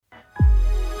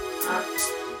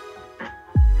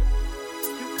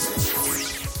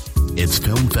It's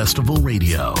Film Festival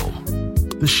Radio,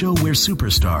 the show where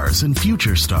superstars and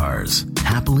future stars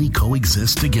happily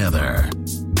coexist together.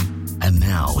 And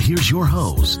now, here's your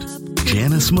host,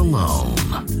 Janice Malone.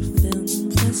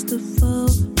 Film Festival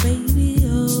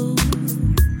Radio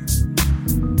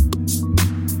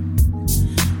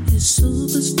is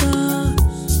superstars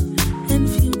and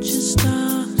future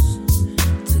stars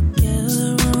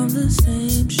together on the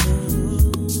same show.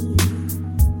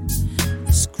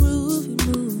 It's groovy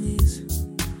movies,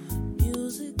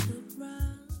 music that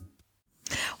rhymes.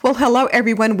 Well, hello,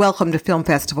 everyone. Welcome to Film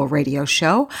Festival Radio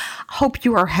Show. Hope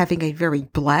you are having a very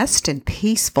blessed and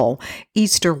peaceful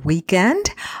Easter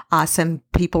weekend. Some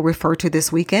people refer to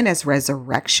this weekend as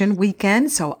Resurrection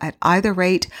Weekend. So at either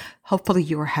rate, hopefully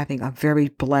you are having a very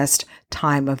blessed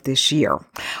time of this year.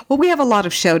 Well, we have a lot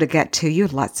of show to get to you,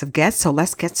 lots of guests. So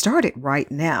let's get started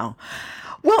right now.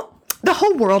 Well, the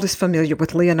whole world is familiar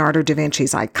with Leonardo Da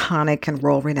Vinci's iconic and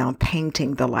world-renowned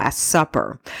painting, The Last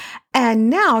Supper. And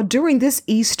now, during this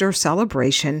Easter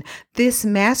celebration, this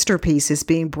masterpiece is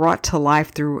being brought to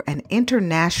life through an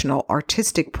international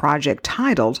artistic project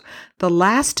titled The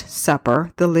Last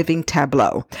Supper, the Living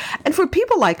Tableau. And for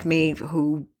people like me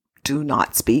who do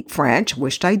not speak French,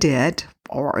 wished I did,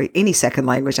 or any second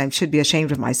language, I should be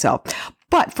ashamed of myself.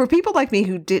 But for people like me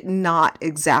who did not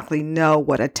exactly know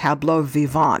what a tableau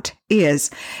vivant is,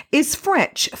 it's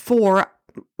French for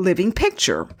living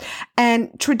picture.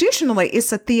 And traditionally,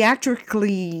 it's a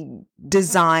theatrically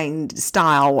designed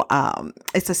style.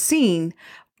 It's a scene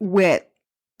with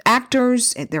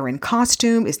actors, and they're in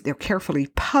costume. They're carefully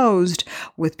posed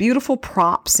with beautiful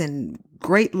props and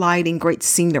great lighting, great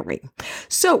scenery.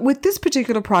 So with this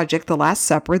particular project, The Last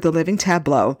Supper, the Living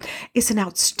Tableau, it's an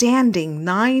outstanding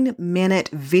 9-minute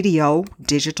video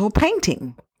digital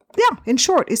painting. Yeah, in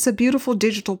short, it's a beautiful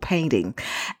digital painting.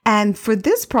 And for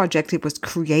this project, it was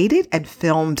created and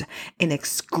filmed in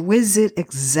exquisite,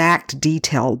 exact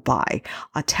detail by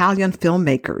Italian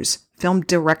filmmakers, film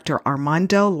director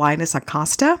Armondo Linus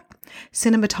Acosta,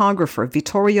 cinematographer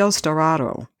Vittorio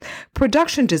Storaro,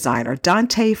 production designer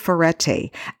Dante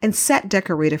Ferretti, and set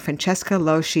decorator Francesca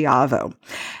Lo Schiavo.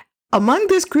 Among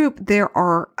this group, there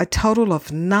are a total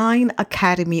of 9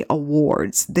 Academy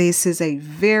Awards. This is a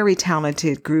very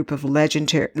talented group of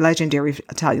legendary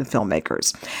Italian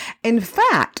filmmakers. In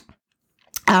fact,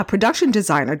 production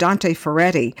designer Dante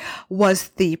Ferretti was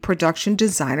the production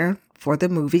designer for the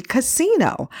movie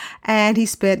Casino. And he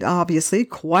spent obviously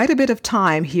quite a bit of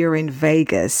time here in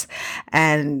Vegas.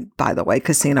 And by the way,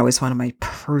 Casino is one of my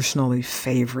personally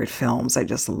favorite films. I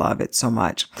just love it so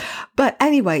much. But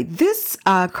anyway, this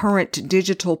current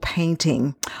digital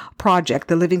painting project,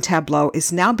 The Living Tableau,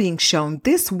 is now being shown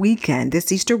this weekend,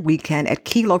 this Easter weekend, at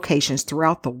key locations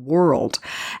throughout the world,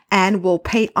 and will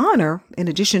pay honor, in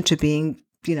addition to being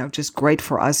just great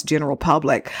for us general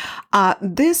public.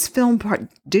 This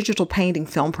digital painting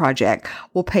film project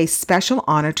will pay special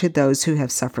honor to those who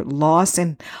have suffered loss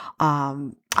and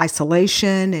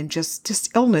isolation and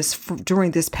just illness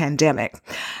during this pandemic.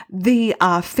 The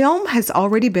film has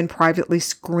already been privately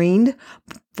screened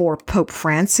for Pope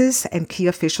Francis and key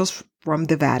officials from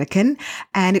the Vatican,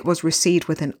 and it was received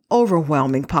with an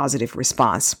overwhelming positive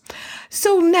response.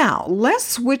 So now let's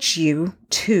switch you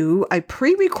to a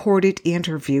pre-recorded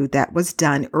interview that was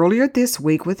done earlier this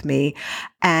week with me.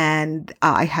 And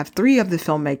I have 3 of the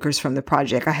filmmakers from the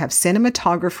project. I have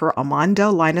cinematographer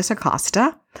Armondo Linus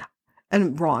Acosta,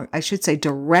 and wrong, I should say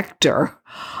director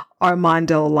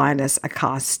Armondo Linus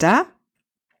Acosta,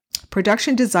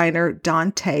 production designer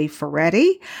Dante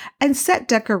Ferretti, and set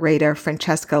decorator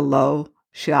Francesca Lo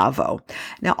Schiavo.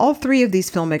 Now, all 3 of these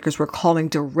filmmakers were calling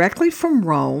directly from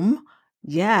Rome.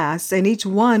 Yes, and each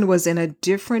one was in a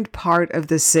different part of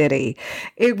the city.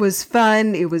 It was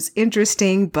fun, it was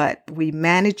interesting, but we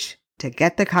managed to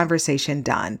get the conversation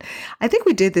done. I think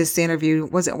we did this interview,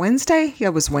 was it Wednesday? Yeah,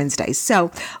 it was Wednesday. So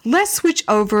let's switch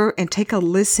over and take a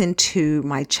listen to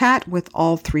my chat with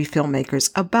all 3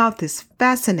 filmmakers about this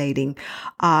fascinating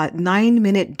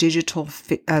 9-minute digital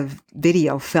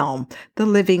video film, The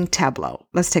Living Tableau.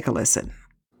 Let's take a listen.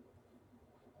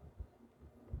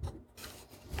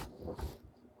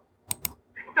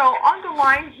 So on the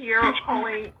line here,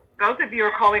 those of you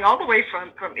are calling all the way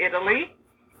from Italy.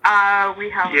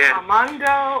 We have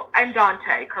Armondo and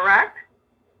Dante, correct?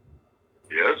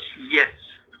 Yes. Yes.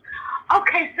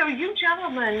 Okay, so you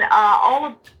gentlemen, all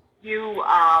of you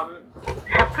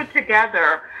have put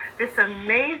together this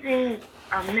amazing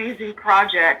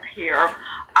project here.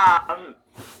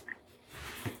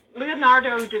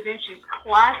 Leonardo Da Vinci's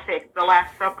classic, The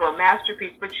Last Supper,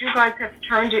 masterpiece, but you guys have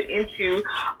turned it into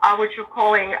what you're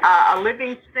calling a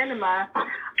living cinema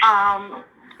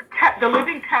the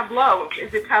Living Tableau.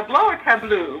 Is it tableau or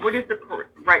tableau? What is the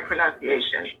right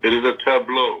pronunciation? It is a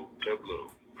tableau.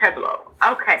 Tableau.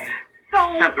 Okay. So,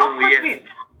 tableau, of course,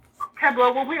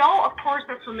 Tableau. Well, we all, of course,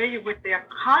 are familiar with the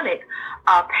iconic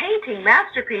painting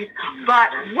masterpiece. But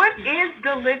what is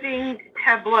the Living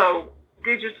Tableau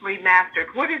digitally mastered?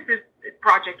 What is this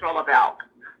project all about?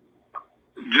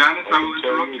 Janice, I will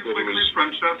interrupt you quickly.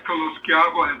 Francesca Lo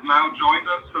Schiavo has now joined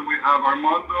us, so we have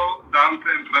Armondo, Dante,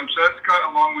 and Francesca,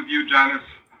 along with you, Janice,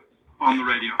 on the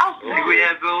radio. Okay. We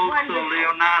have also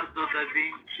Leonardo Da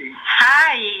Vinci.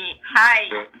 Hi.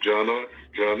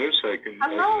 Janice, I can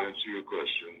answer your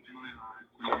question.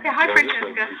 Okay, hi, Janice,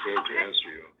 Francesca. I'm prepared to answer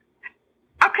you.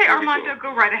 Okay, Armando,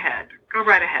 go right ahead.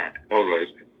 All right.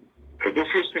 The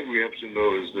first thing we have to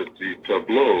know is that the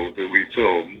tableau that we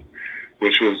filmed,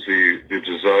 which was the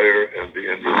desire and the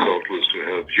end result was to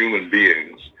have human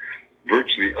beings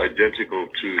virtually identical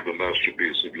to the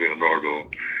masterpiece of Leonardo.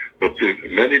 But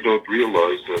many don't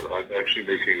realize that I'm actually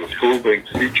making a full-length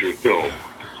feature film.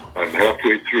 I'm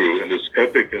halfway through, and it's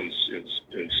epic in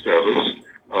status.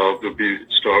 There'll be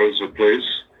stars of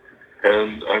place,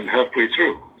 and I'm halfway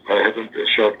through. I haven't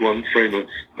shot one frame of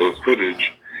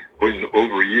footage in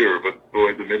over a year, but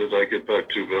boy, the minute I get back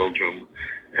to Belgium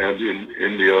and in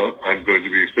India, I'm going to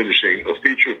be finishing a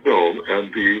feature film,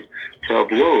 and the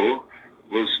tableau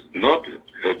was not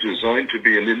designed to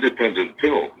be an independent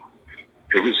film.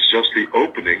 It was just the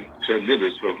opening 10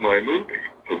 minutes of my movie.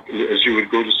 As you would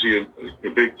go to see a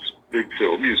big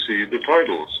film, you see the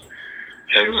titles,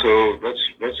 and so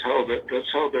that's how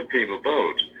that came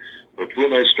about. But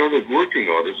when I started working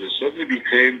on it, it suddenly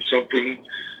became something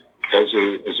as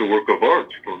a work of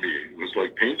art for me. It was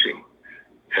like painting.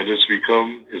 And it's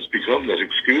become that,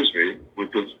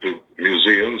 with the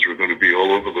museums. We're going to be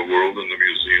all over the world in the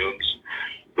museums.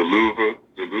 The Louvre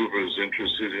is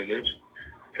interested in it.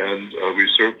 And we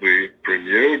certainly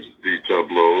premiered the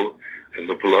tableau in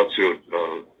the Palazzo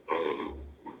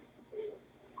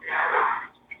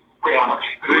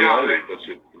Reale. That's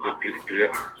it. The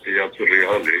Piazza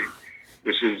Reale.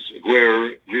 This is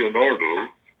where Leonardo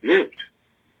lived.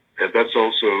 And that's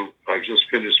also, I've just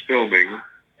finished filming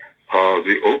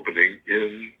the opening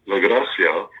in La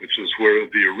Grazia, which is where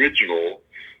the original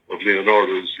of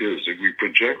Leonardo's is. And we're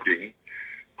projecting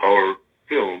our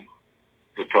film,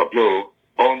 the tableau,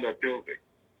 on that building.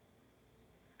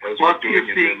 As what we're do you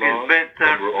doing think in Milan, is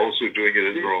better? and we're also doing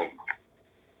it in Rome.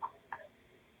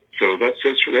 So that's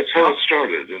how it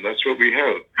started, and that's what we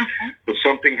have. But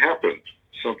something happened,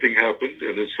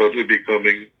 and it's suddenly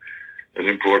becoming an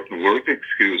important work.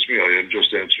 Excuse me, I am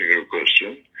just answering your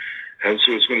question. And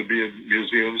so it's going to be in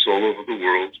museums all over the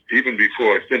world, even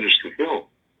before I finish the film.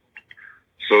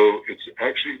 So it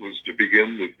actually was to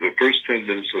begin the first 10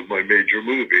 minutes of my major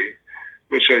movie,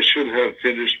 which I should have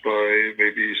finished by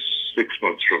maybe 6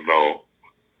 months from now.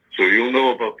 So you'll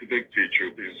know about the big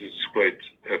feature because it's quite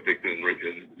epic in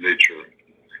nature.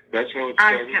 That's how it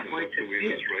started, and that's the way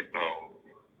it is right now.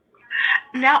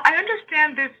 Now, I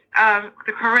understand this,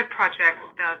 the current project,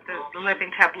 the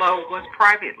Living Tableau, was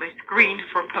privately screened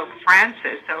for Pope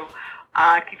Francis. So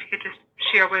if you could just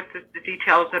share with us the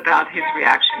details about his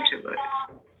reaction to it.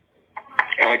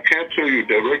 I can't tell you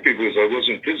directly because I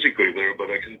wasn't physically there, but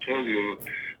I can tell you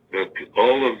that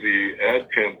all of the ad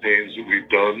campaigns that we've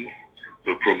done,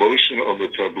 the promotion on the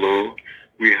tableau,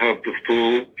 we have the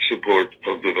full support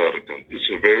of the Vatican. It's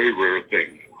a very rare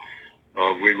thing.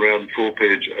 We ran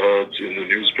full-page ads in the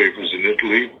newspapers in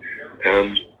Italy,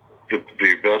 and the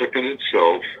Vatican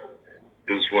itself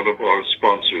is one of our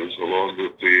sponsors, along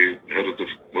with the head of the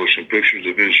motion picture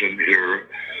division here.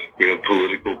 We have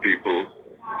political people,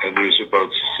 and there's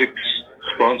about 6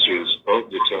 sponsors of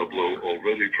the tableau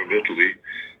already from Italy,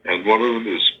 and one of them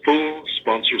is full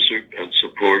sponsorship and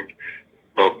support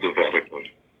of the Vatican.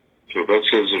 So that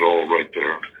says it all right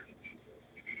there.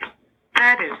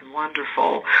 That is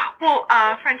wonderful. Well,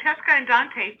 Francesca and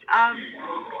Dante,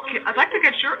 I'd like to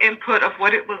get your input of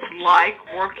what it was like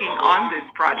working on this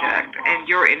project and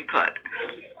your input.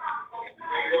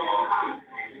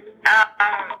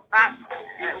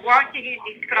 Working in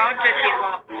this project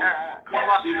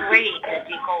was great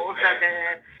because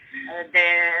the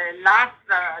last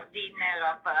dinner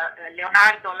of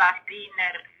Leonardo, the last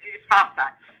part,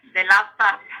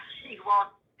 it was,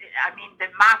 the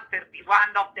masterpiece,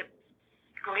 one of the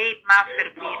great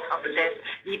masterpiece of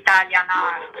the Italian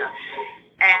art,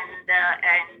 and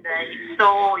it's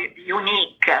so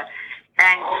unique.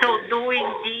 And so doing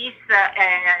this,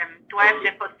 to have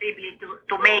the possibility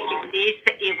to make this,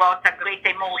 it was a great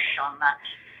emotion.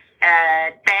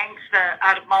 Thanks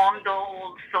Armondo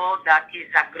also, that is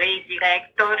a great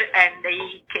director, and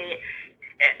he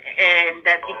and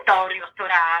Vittorio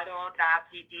Storaro that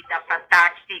did a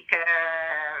fantastic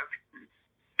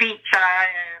picture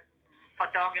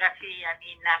photography.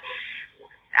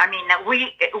 I mean,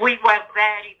 we were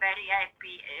very, very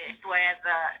happy to have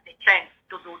the chance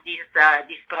to do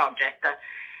this project.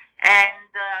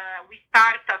 And we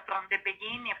start from the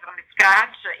beginning, from the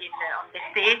scratch on the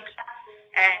stage,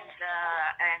 and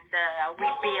we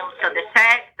built the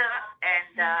set,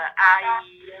 and I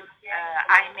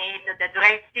made the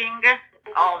dressing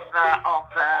of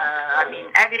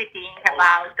everything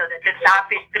about the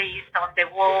tapestries on the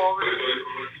walls,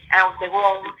 and the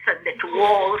two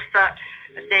walls,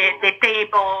 the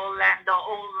table, and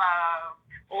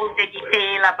all the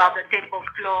detail about the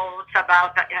tablecloths.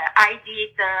 About I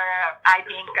did I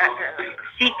think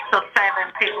 6 or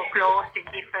 7 tablecloths in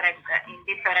different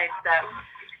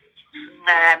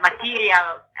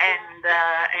material, and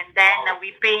then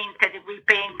we painted, we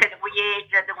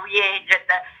aged,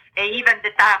 and even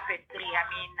the tapestry.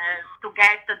 To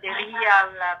get the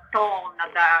real tone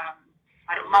that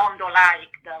Armondo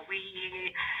liked.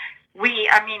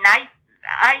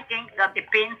 I think that the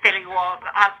painter was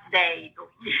half day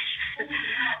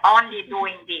only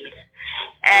doing this,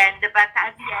 but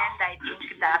at the end I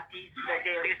think that the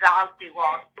result it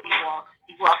was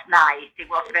nice. It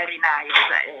was very nice.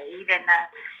 Even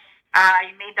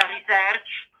I made a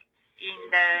research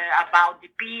about the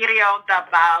period,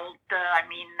 about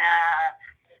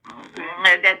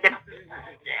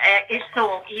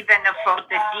so even for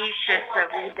the dishes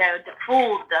with the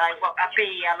food, I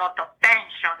pay a lot of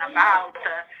attention about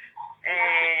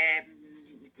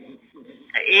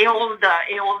all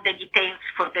the details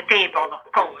for the table,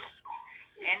 of course.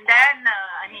 And then,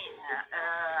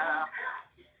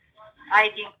 I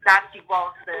think that it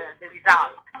was the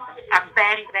result. I'm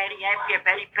very, very happy and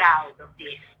very proud of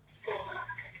this.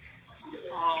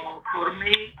 For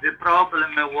me, the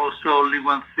problem was only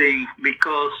one thing,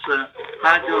 because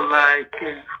I don't like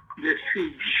the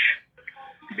fish,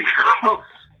 because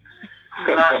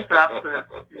the last supper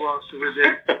was with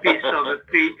a piece of a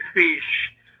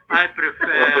fish. I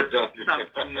prefer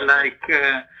something like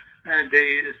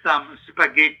some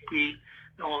spaghetti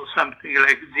or something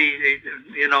like this.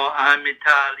 I'm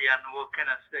Italian, what can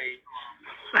I say?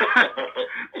 Anyway,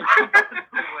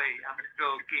 I'm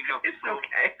joking. It's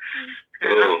okay.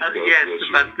 Yes,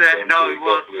 but no, it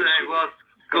was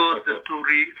good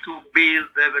to build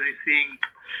everything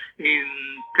in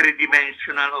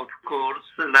three-dimensional, of course,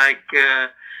 like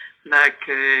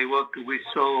what we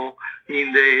saw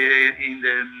in the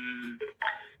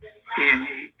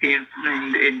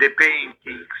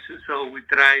paintings. So we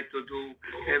try to do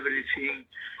everything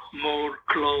more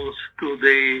close to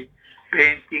the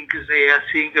paintings. I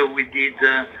think we did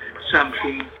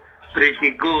something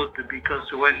pretty good,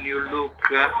 because when you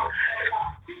look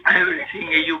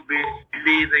everything, you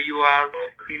believe you are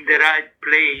in the right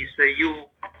place.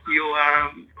 You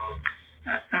are,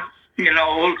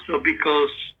 also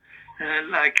because,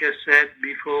 like I said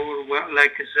before,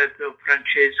 like I said to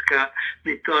Francesca,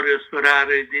 Vittorio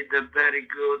Storaro did a very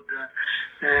good,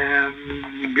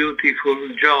 beautiful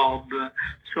job.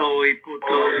 So he put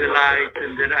all the light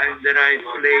in the right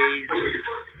place.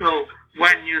 So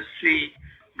when you see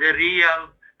the real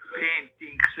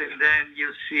paintings, and then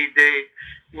you see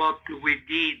what we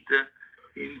did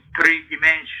in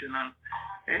three-dimensional,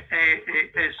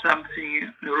 is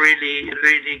something really,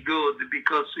 really good,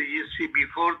 because you see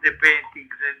before the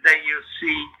paintings, and then you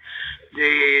see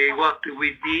what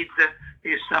we did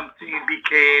is something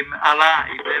became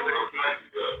alive. Everything,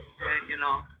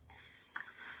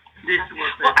 This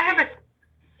was. Well,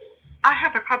 I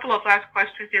have a couple of last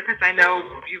questions here, because I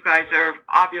know you guys are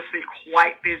obviously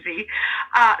quite busy.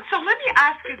 So let me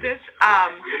ask you this.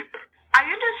 I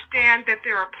understand that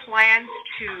there are plans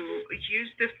to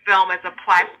use this film as a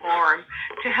platform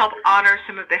to help honor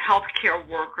some of the healthcare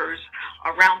workers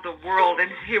around the world.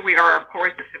 And here we are, of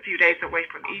course, just a few days away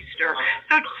from Easter.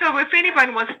 So if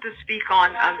anyone wants to speak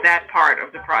on that part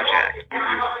of the project.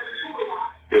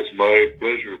 It's my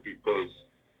pleasure, because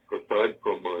aside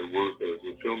from my work as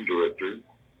a film director,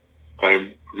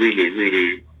 I'm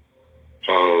really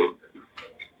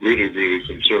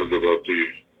concerned about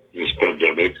this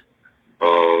pandemic.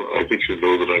 I think you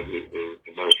know that I'm a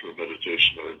master of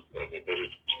meditation. I'm a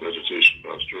meditation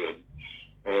master, and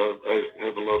I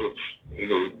have a lot of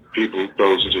people,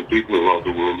 thousands of people around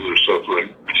the world who are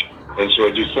suffering. And so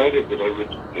I decided that I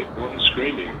would, at one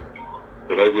screening,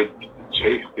 that I would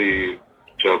take the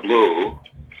tableau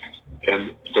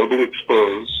and double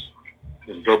expose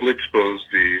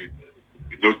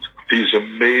these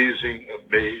amazing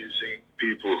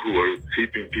people who are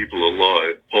keeping people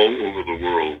alive all over the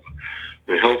world.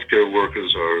 The healthcare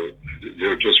workers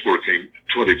they're just working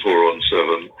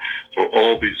 24/7 for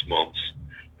all these months.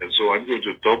 And so I'm going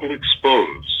to double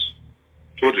expose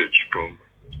footage from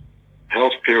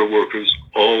healthcare workers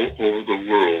all over the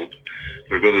world.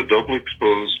 They're going to double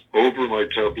expose over my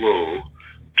tableau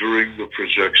during the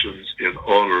projections in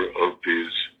honor of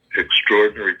these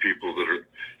extraordinary people that are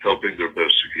helping their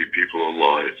best to keep people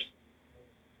alive.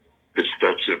 It's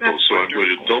that simple. So I'm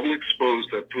going to double expose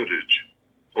that footage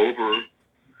over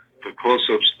the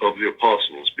close-ups of the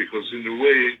apostles, because in a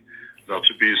way, not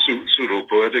to be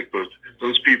pseudo-poetic, but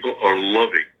those people are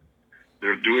loving.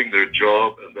 They're doing their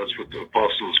job, and that's what the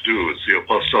apostles do. It's the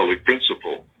apostolic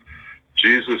principle.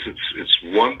 Jesus, it's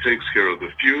one takes care of the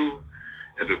few,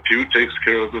 and the few takes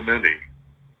care of the many.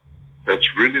 That's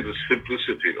really the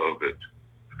simplicity of it.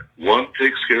 One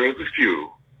takes care of the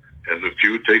few, and the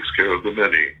few takes care of the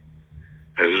many.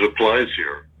 And it applies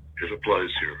here. It applies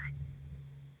here.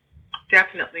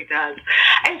 Definitely does.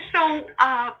 And so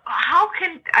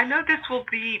I know this will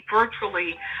be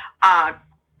virtually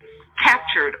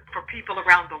captured for people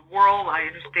around the world. I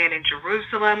understand in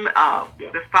Jerusalem,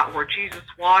 the spot where Jesus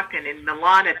walked, and in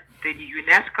Milan at the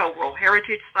UNESCO World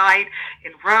Heritage Site,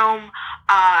 in Rome,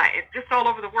 it's just all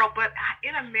over the world. But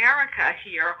in America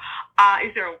here,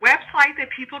 is there a website that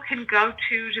people can go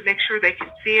to make sure they can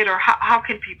see it, or how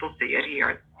can people see it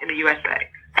here in the USA?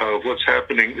 What's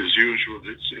happening is usual.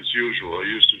 It's usual. I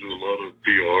used to do a lot of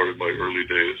PR in my early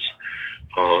days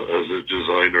as a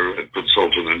designer and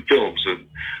consultant in films. And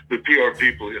the PR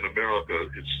people in America,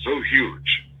 it's so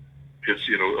huge. It's,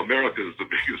 America is the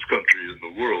biggest country in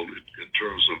the world in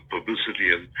terms of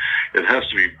publicity, and it has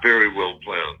to be very well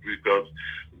planned. We've got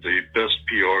the best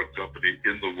PR company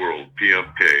in the world,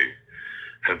 PMK,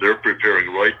 and they're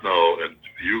preparing right now, and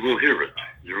you will hear it.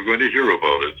 You're going to hear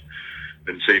about it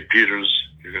in St. Peter's.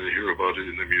 You're going to hear about it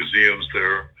in the museums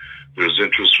there. There's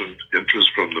interest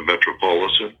from the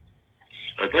Metropolitan.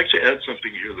 I'd like to add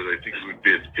something here that I think would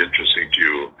be interesting to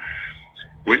you.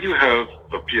 When you have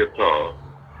a Pietà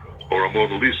or a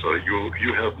Mona Lisa,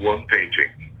 you have one painting.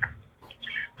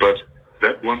 But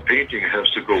that one painting has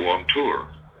to go on tour.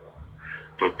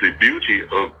 But the beauty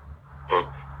of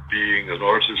being an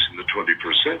artist in the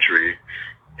 21st century,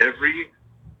 every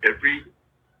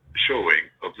showing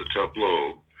of the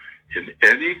tableau in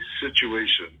any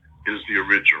situation is the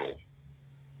original.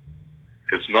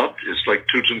 It's like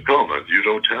Tutankhamun. You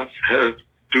don't have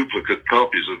duplicate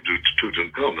copies of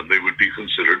Tutankhamun. They would be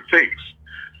considered fakes.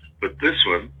 But this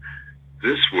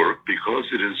work, because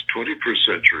it is 21st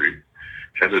century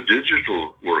and a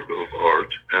digital work of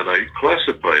art, and I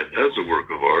classify it as a work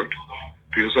of art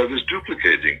because I was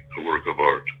duplicating a work of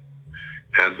art.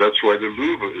 And that's why the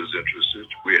Louvre is interested.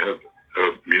 We have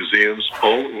museums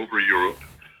all over Europe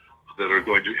that are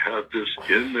going to have this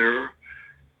in their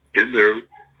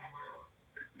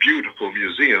beautiful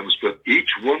museums, but each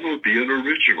one will be an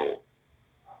original.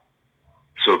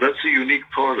 So that's the unique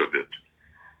part of it.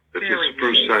 It's the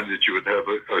first time that you would have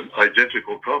an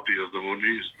identical copy of the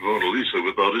Mona Lisa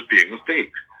without it being a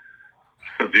fake.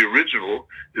 And the original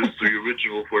is the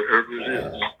original wherever it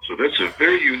is. So that's a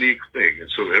very unique thing. And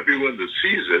so everyone that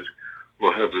sees it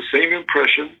will have the same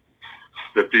impression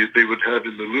that they would have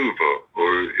in the Louvre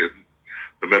or in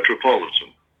the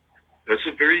Metropolitan. That's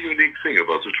a very unique thing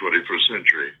about the 21st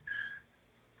century.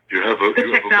 You have a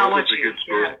mother that gives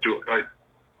birth to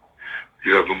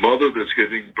you have a mother that's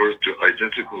giving birth to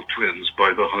identical twins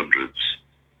by the hundreds.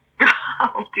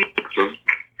 Oh, dear. So,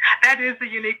 that is a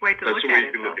unique way to look at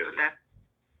it.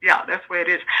 Yeah, that's the way it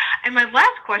is. And my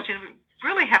last question, we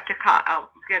really have to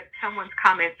get someone's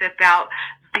comments about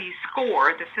the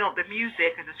score, the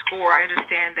music and the score. I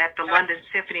understand that the London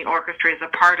Symphony Orchestra is a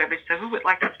part of it. So who would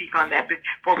like to speak on that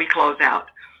before we close out?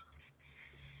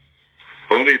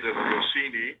 Only that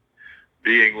Rossini,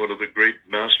 being one of the great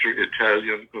master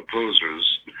Italian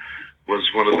composers, was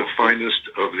one of the finest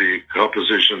of the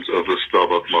compositions of the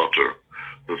Stabat Mater.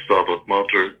 The Stabat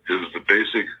Mater is the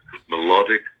basic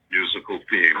melodic musical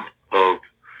theme of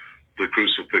the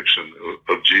crucifixion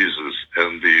of Jesus,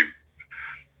 and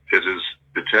it is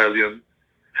Italian,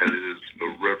 and it is a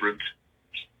reverent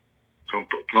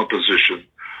composition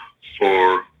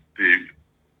for the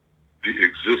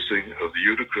existing of the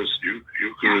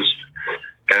Eucharist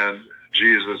and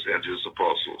Jesus and his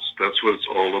apostles. That's what it's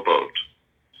all about.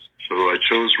 So I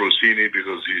chose Rossini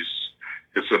because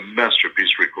it's a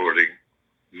masterpiece recording,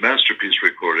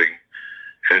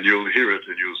 and you'll hear it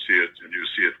and you'll see it, and you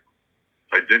see it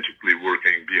identically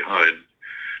working behind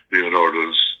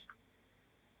Leonardo's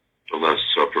The Last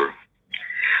Supper.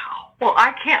 Well,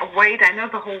 I can't wait. I know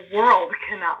the whole world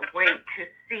cannot wait to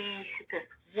see this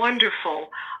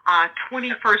wonderful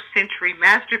 21st century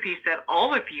masterpiece that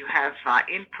all of you have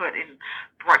input and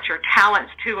brought your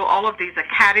talents to. All of these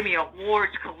Academy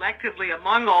Awards collectively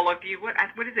among all of you. What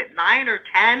is it, 9 or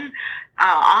 10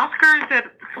 Oscars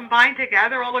that combined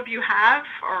together all of you have,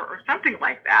 or something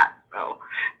like that. So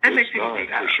that makes me think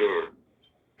for sure.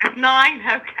 9,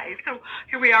 okay. So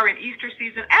here we are in Easter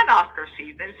season and Oscar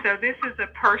season. So this is a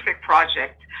perfect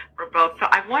project for both. So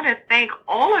I want to thank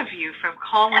all of you for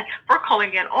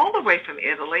calling in all the way from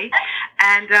Italy,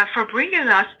 and for bringing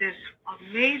us this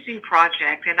amazing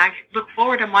project. And I look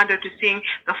forward, Armondo, to seeing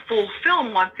the full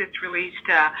film once it's released.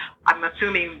 I'm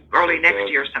assuming early next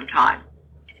year sometime.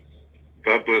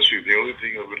 God bless you. The only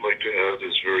thing I would like to add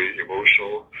is very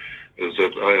emotional, is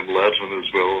that I am Latin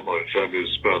as well. My family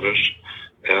is Spanish.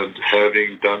 And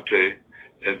having Dante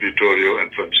and Vittorio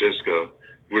and Francesca,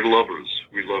 we're lovers.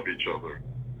 We love each other.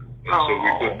 And so we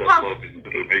put that love into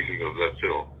the making of that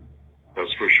film.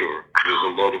 That's for sure. There's a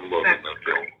lot of love in that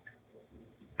film.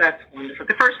 That's wonderful.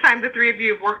 The first time the three of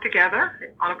you have worked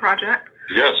together on a project?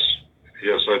 Yes.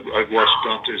 I've watched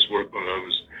Dante's work when I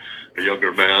was a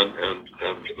younger man, and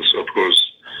of course,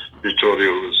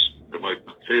 Vittorio is my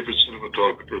favorite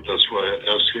cinematographer. That's why I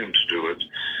asked him to do it,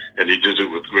 and he did it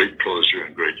with great pleasure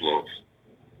and great love.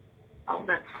 Oh,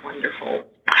 that's wonderful.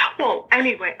 Well,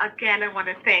 anyway, again, I want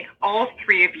to thank all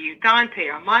three of you, Dante,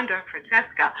 Armondo,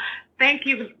 Francesca. Thank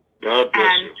you. God bless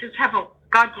and you. just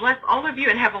God bless all of you,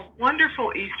 and have a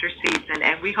wonderful Easter season.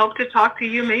 And we hope to talk to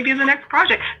you maybe in the next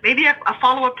project. Maybe a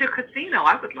follow-up to Casino.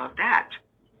 I would love that.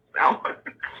 So.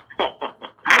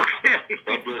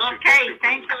 Okay,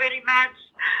 thank you very much.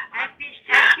 Happy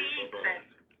Easter.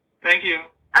 Thank you. Okay.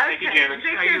 Thank you, Janice.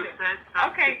 You said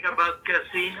something about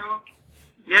Casino?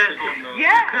 Yes.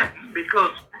 Yeah.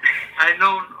 Because I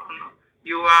know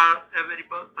you are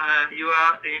you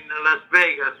are in Las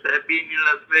Vegas. I've been in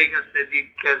Las Vegas at the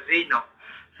casino.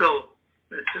 So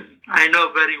I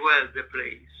know very well the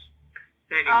place.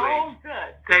 Anyway, oh,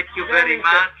 good. Thank you very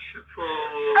much for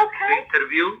the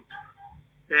interview.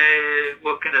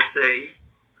 What can I say?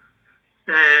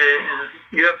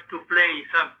 You have to play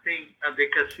something at the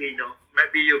casino.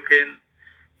 Maybe you can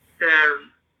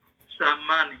earn some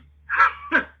money.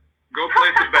 Go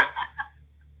place a bet.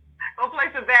 Go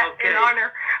place a bet in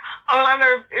honor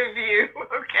of you.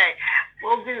 Okay,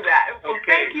 we'll do that. Well,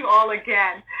 thank you all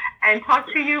again, and talk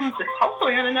to you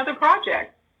hopefully on another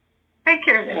project. Take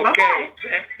care then. Okay. Bye-bye.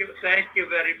 Thank you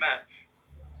very much.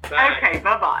 Bye. Okay,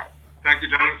 bye-bye. Thank you,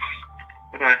 Janice.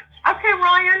 Bye. Okay,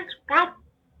 Ryan, we'll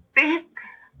be...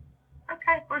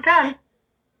 Okay, we're done.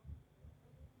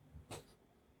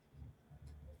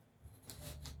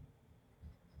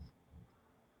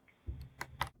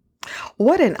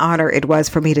 What an honor it was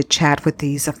for me to chat with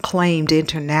these acclaimed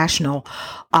international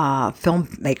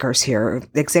filmmakers here.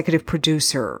 Executive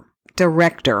producer,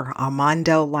 director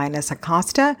Armondo Linus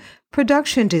Acosta,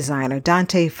 production designer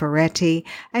Dante Ferretti,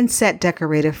 and set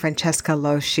decorator Francesca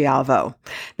Lo Schiavo.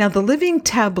 Now, the Living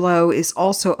Tableau is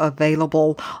also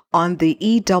available on the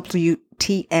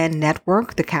EWTN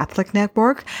network, the Catholic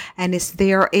network, and it's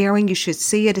there airing. You should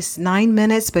see it. It's 9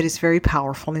 minutes, but it's very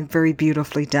powerful and very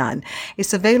beautifully done.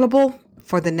 It's available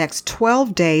for the next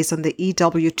 12 days on the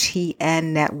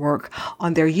EWTN network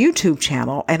on their YouTube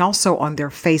channel and also on their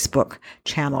Facebook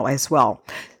channel as well.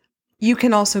 You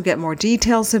can also get more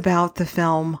details about the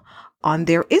film on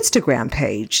their Instagram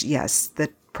page. Yes, the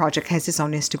project has its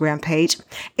own Instagram page.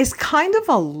 It's kind of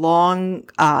a long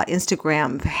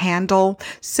Instagram handle.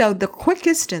 So the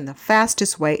quickest and the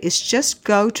fastest way is just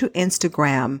go to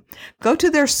Instagram, go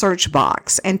to their search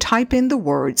box and type in the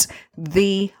words,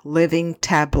 The Living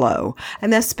Tableau.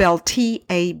 And that's spelled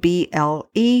Tableau.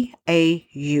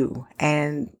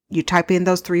 And you type in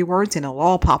those 3 words and it'll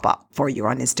all pop up for you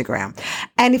on Instagram.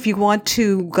 And if you want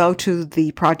to go to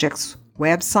the project's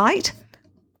website,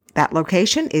 that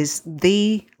location is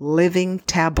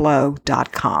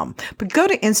thelivingtableau.com. But go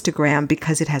to Instagram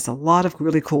because it has a lot of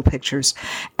really cool pictures.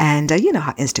 And you know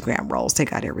how Instagram rolls. They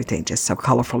got everything just so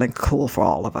colorful and cool for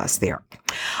all of us there.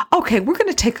 Okay, we're going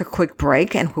to take a quick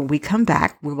break. And when we come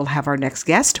back, we will have our next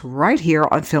guest right here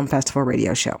on Film Festival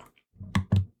Radio Show.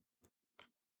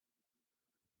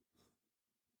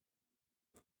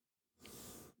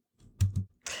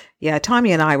 Yeah,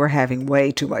 Tommy and I were having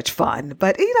way too much fun.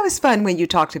 But, you know, it's fun when you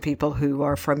talk to people who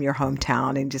are from your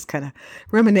hometown and just kind of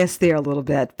reminisce there a little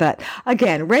bit. But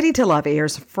again, Ready to Love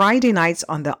airs Friday nights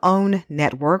on the OWN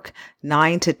network,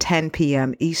 9 to 10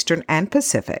 p.m. Eastern and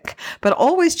Pacific. But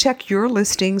always check your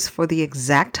listings for the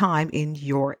exact time in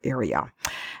your area.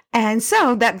 And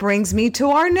so that brings me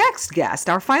to our next guest,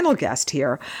 our final guest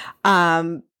here.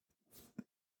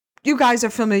 you guys are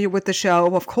familiar with the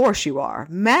show. Of course you are.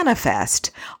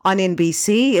 Manifest on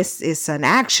NBC. It's an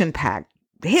action-packed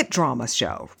hit drama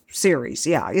show series.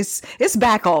 Yeah, it's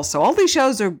back also. All these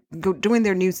shows are doing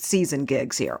their new season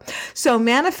gigs here. So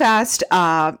Manifest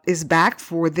is back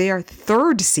for their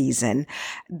third season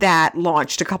that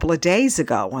launched a couple of days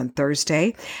ago on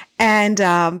Thursday, and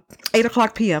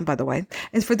 8:00 p.m., by the way.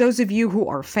 And for those of you who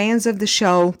are fans of the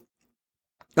show,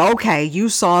 okay, you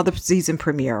saw the season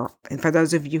premiere. And for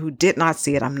those of you who did not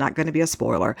see it, I'm not going to be a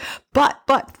spoiler. But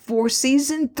for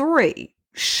season 3,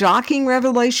 shocking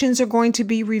revelations are going to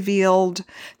be revealed.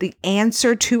 The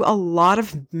answer to a lot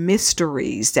of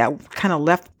mysteries that kind of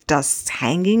left us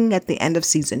hanging at the end of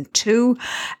season 2.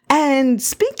 And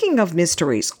speaking of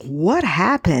mysteries, what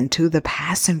happened to the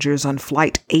passengers on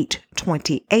flight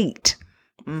 828?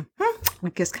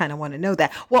 We just kind of want to know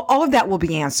that. Well, all of that will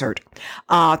be answered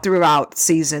throughout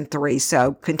season 3.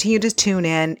 So continue to tune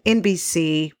in.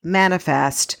 NBC,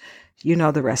 Manifest, you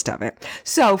know the rest of it.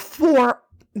 So for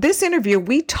this interview,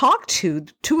 we talked to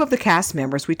 2 of the cast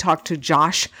members. We talked to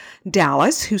Josh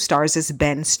Dallas, who stars as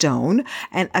Ben Stone,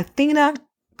 and Athena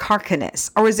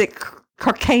Karkanis, or is it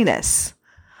Karkanis?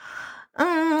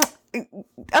 I'm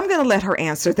going to let her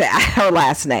answer that, her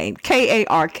last name,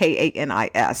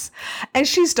 Karkanis. And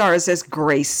she stars as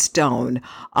Grace Stone.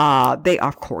 They,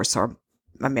 of course, are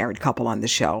a married couple on the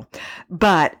show.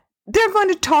 But they're going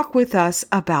to talk with us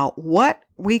about what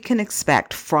we can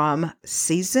expect from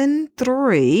season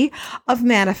 3 of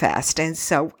Manifest. And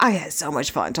so I had so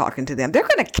much fun talking to them. They're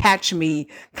going to catch me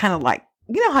kind of like,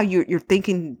 you know how you're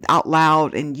thinking out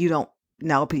loud and you don't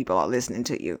know people are listening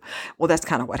to you. Well, that's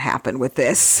kind of what happened with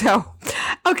this. So,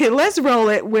 okay, let's roll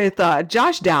it with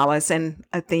Josh Dallas and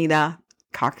Athena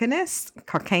Karkanis.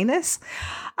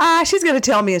 She's going to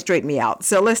tell me and straighten me out.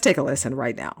 So let's take a listen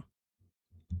right now.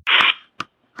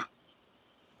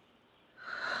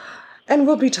 And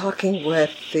we'll be talking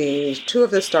with the 2 of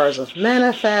the stars of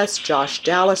Manifest, Josh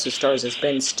Dallas, who stars as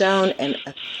Ben Stone, and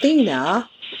Athena,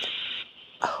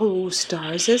 who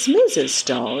stars as Mrs.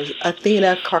 Stone.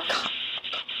 Athena Karkanis.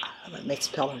 Let me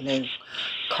spell her name.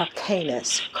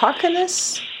 Karkanis?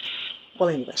 Well,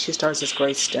 anyway, she stars as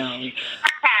Grace Stone.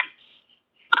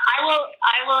 I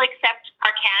will accept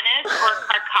Karkanis or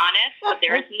Karkanis, but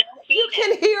there is no You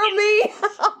can hear me?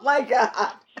 Oh, my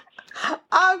God.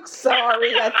 I'm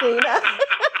sorry, Athena.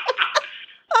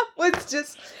 It's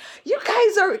just, you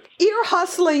guys are ear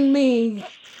hustling me.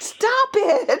 Stop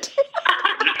it.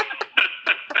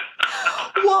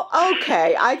 Well,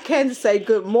 okay, I can say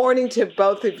good morning to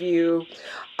both of you,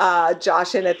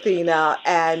 Josh and Athena.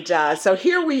 And so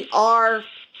here we are.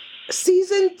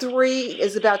 Season 3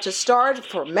 is about to start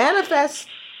for Manifest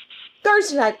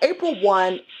Thursday night, April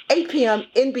 1, 8 p.m.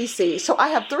 NBC. So I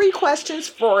have 3 questions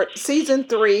for season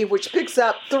 3, which picks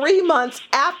up 3 months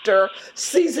after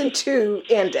season 2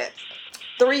 ended.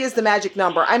 3 is the magic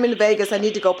number. I'm in Vegas. I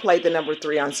need to go play the number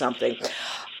 3 on something.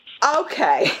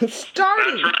 Okay,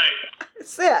 starting. That's right.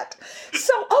 That's it.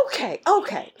 So, okay.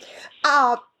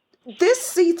 This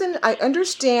season, I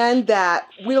understand that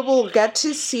we will get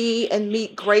to see and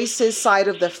meet Grace's side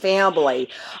of the family.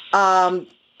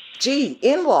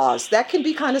 In-laws, that can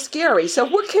be kind of scary. So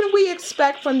what can we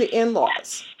expect from the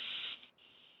in-laws?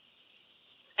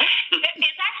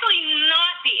 It's actually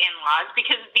not the in-laws,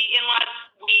 because the in-laws,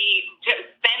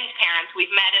 Ben's parents, we've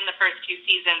met in the first 2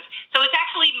 seasons. So it's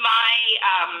actually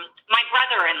my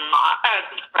brother-in-law,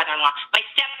 my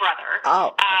stepbrother,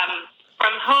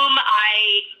 from whom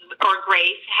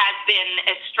Grace has been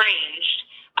estranged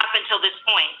up until this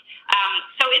point.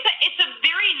 So it's a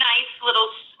very nice little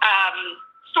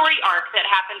story arc that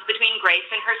happens between Grace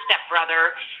and her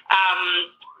stepbrother,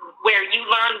 where you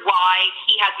learn why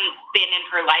he hasn't been in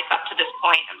her life up to this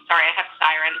point. I'm sorry, I have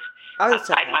sirens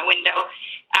outside my window.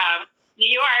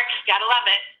 New York, gotta love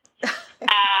it.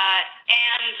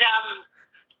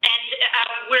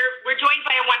 We're joined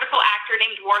by a wonderful actor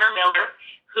named Warner Miller,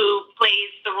 who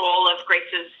plays the role of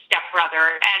Grace's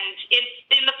stepbrother. And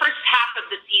in the first half of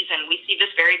the season, we see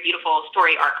this very beautiful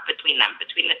story arc between them,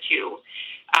 between the two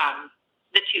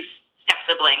step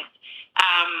siblings.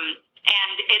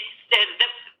 And it's the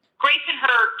Grace and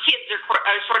her kids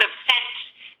are sort of sent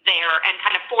there and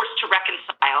kind of forced to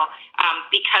reconcile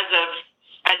because of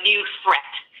a new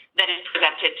threat that is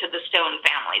presented to the Stone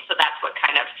family. So that's what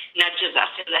kind of nudges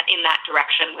us in that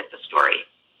direction with the story.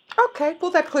 Okay,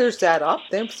 well, that clears that up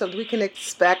then, so we can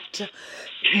expect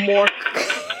more.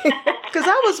 Because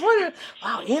I was wondering,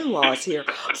 wow, in-laws here.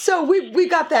 So we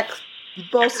got that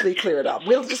mostly cleared up.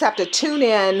 We'll just have to tune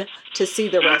in to see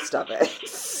the rest of it.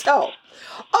 So,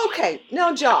 okay,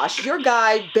 now Josh, your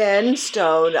guy Ben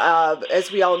Stone, as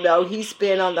we all know, he's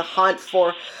been on the hunt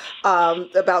for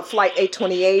about Flight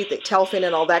 828, the telephone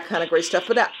and all that kind of great stuff.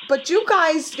 But you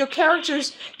guys, your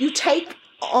characters, you take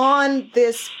on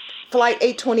this Flight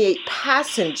 828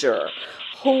 passenger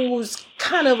who's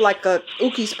kind of like a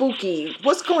ooky spooky.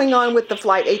 What's going on with the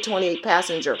Flight 828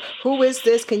 passenger? Who is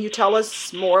this? Can you tell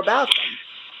us more about them?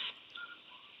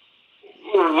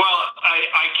 Well,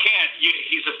 I can't.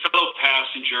 He's a fellow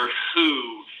passenger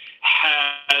who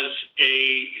has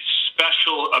a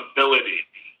special ability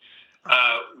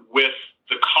with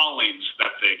the callings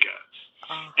that they get.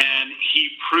 And he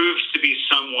proves to be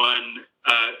someone,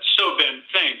 so Ben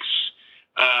thinks,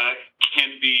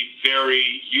 can be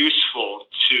very useful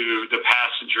to the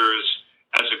passengers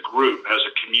as a group, as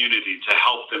a community, to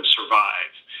help them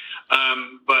survive.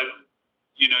 But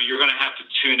you're going to have to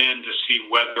tune in to see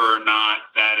whether or not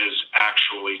that is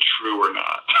actually true or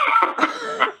not.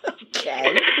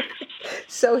 Okay.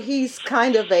 So he's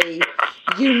kind of a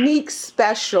unique,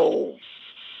 special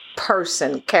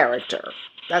character.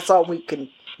 That's all you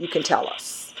can tell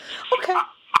us. Okay.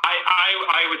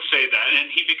 I would say that, and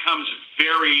he becomes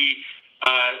very,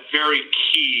 very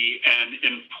key and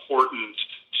important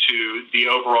to the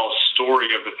overall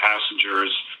story of the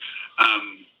passengers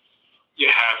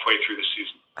halfway through the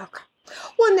season. Okay.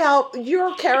 Well, now,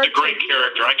 your character... He's a great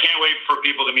character. I can't wait for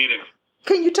people to meet him.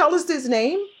 Can you tell us his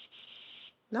name?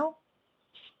 No?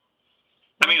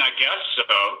 I mean, I guess so.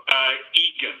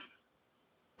 Egan.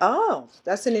 Oh,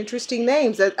 that's an interesting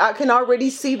name. I can already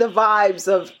see the vibes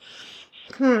of,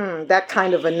 that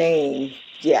kind of a name.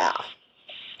 Yeah.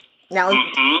 Now,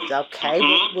 okay,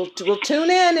 we'll tune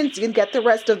in and get the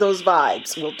rest of those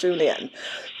vibes. We'll tune in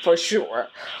for sure.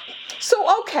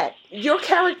 So, okay, your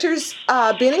characters,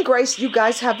 Ben and Grace, you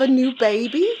guys have a new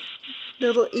baby,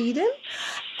 little Eden.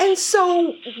 And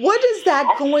so what is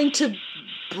that going to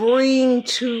bring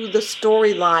to the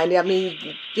storyline? I mean,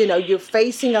 you're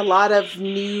facing a lot of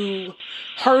new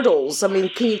hurdles. I mean,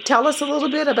 can you tell us a little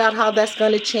bit about how that's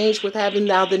going to change with having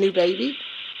now the new baby?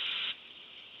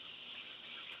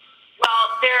 Well,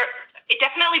 it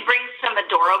definitely brings some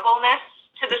adorableness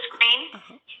to the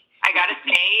screen. I gotta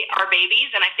say, our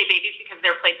babies, and I say babies because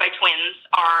they're played by twins,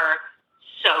 are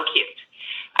so cute.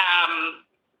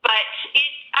 But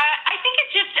I think it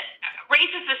just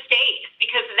raises the stakes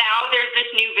because now there's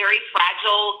this new, very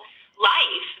fragile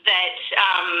life that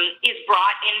is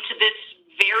brought into this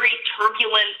very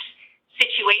turbulent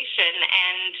situation,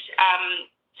 and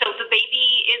so the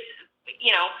baby is,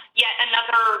 yet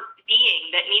another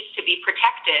being that needs to be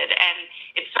protected, and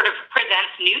it sort of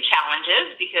presents new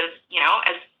challenges because,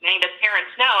 as many of us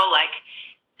parents know,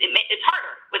 it's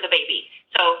harder with a baby.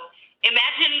 So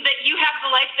imagine that you have the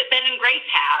life that Ben and Grace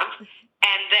have,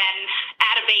 and then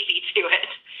add a baby to it.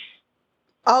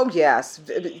 Oh, yes,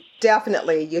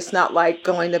 definitely. It's not like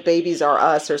going to Babies R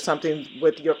Us or something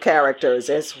with your characters.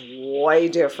 It's way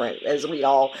different, as we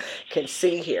all can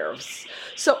see here.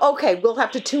 So, okay, we'll have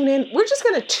to tune in. We're just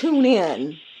going to tune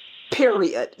in,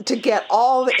 period, to get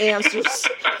all the answers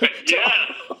to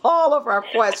all of our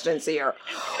questions here.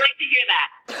 Great to hear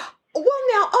that. Well,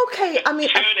 now, okay, I mean...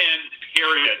 Tune in,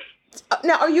 period.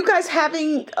 Now, are you guys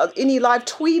having any live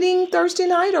tweeting Thursday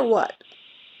night or what?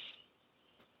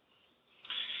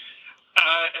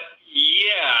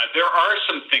 Yeah, there are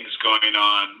some things going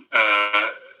on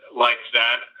like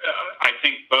that. I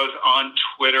think both on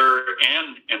Twitter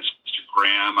and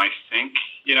Instagram. I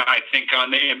think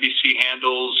on the NBC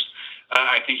handles,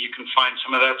 I think you can find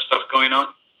some of that stuff going on.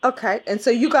 Okay, and so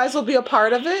you guys will be a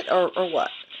part of it, or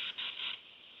what?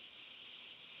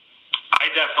 I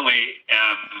definitely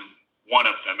am one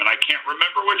of them, and I can't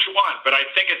remember which one, but I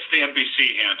think it's the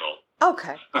NBC handle.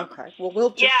 Okay. Well,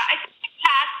 we'll just... Yeah, I think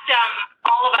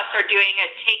all of us are doing a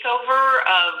takeover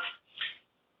of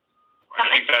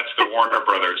something. I think that's the Warner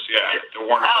Brothers. Yeah, the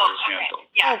Warner Brothers handle.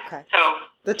 Yeah. Okay. So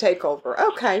the takeover.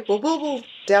 Okay. Well, we'll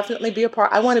definitely be a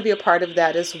part. I want to be a part of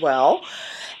that as well.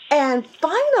 And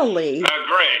finally.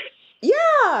 Great. Yeah.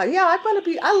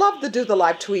 I love to do the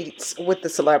live tweets with the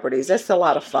celebrities. That's a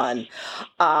lot of fun.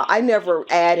 I never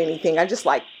add anything. I just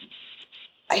like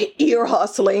ear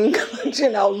hustling,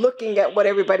 looking at what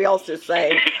everybody else is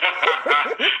saying.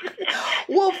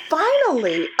 Well,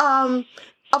 finally,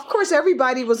 of course,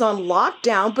 everybody was on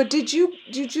lockdown, but did you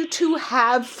two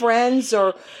have friends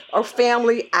or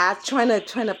family trying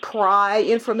to pry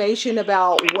information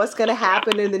about what's going to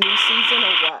happen in the new season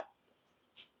or what?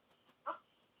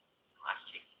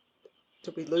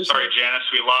 Did we lose? Sorry, Janice,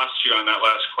 we lost you on that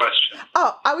last question.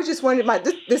 Oh, I was just wondering.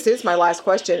 This is my last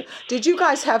question. Did you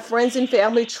guys have friends and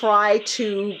family try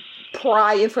to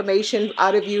pry information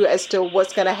out of you as to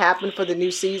what's going to happen for the new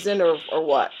season, or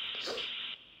what?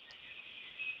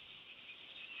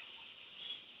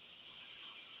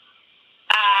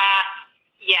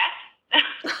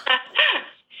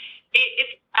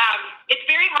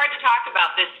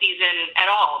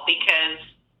 because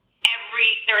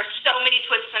there are so many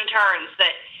twists and turns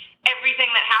that everything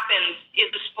that happens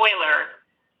is a spoiler.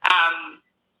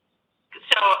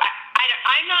 So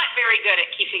I'm not very good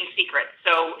at keeping secrets.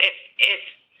 So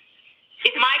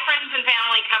if my friends and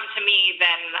family come to me,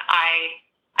 then I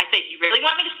say, "You really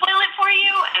want me to spoil it for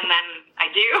you?" And then I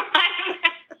do.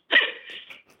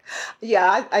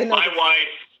 Yeah, I know. My wife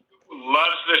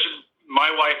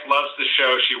loves the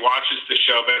show. She watches the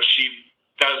show, but she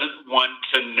doesn't want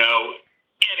to know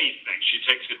anything. She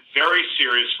takes it very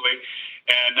seriously,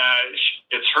 and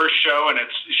it's her show, and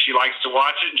she likes to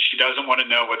watch it, and she doesn't want to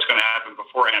know what's going to happen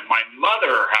beforehand. My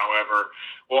mother, however,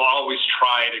 will always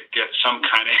try to get some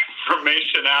kind of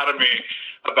information out of me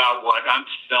about what I'm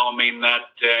filming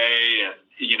that day, and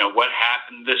what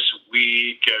happened this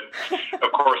week. And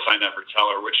of course, I never tell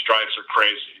her, which drives her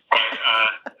crazy. But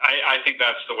I think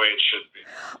that's the way it should be.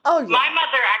 Oh, yeah. My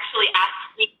mother actually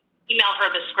asked me to email her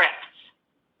the script.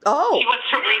 Oh. She wants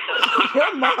to read them.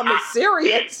 Your mom is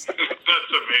serious. That's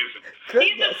amazing. Goodness.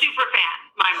 She's a super fan,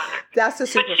 my mother. That's a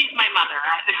super. But she's my mother.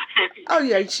 Oh,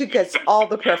 yeah, she gets all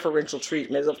the preferential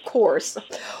treatment, of course.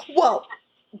 Well,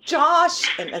 Josh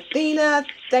and Athena,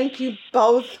 thank you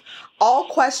both. All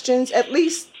questions, at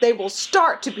least they will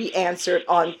start to be answered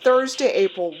on Thursday,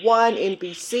 April 1,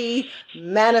 NBC,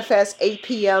 Manifest, 8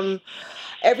 p.m.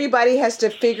 Everybody has to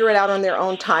figure it out on their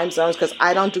own time zones, because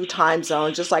I don't do time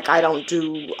zones, just like I don't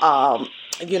do,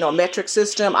 metric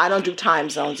system. I don't do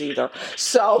time zones either.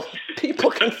 So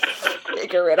people can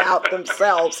figure it out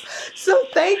themselves. So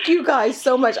thank you guys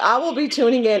so much. I will be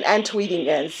tuning in and tweeting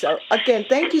in. So again,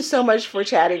 thank you so much for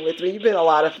chatting with me. You've been a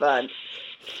lot of fun.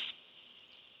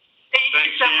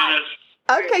 Thanks so much.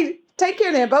 Okay, take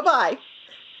care then. Bye-bye.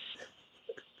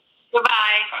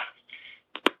 Goodbye.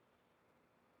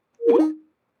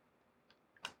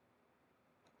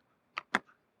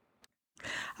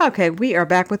 Okay, we are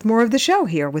back with more of the show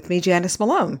here with me, Janice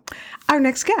Malone. Our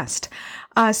next guest,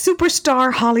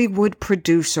 superstar Hollywood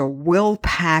producer Will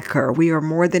Packer. We are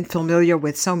more than familiar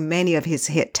with so many of his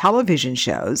hit television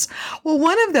shows. Well,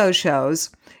 one of those shows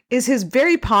is his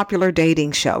very popular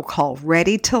dating show called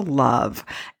Ready to Love,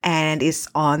 and it's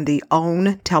on the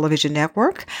OWN television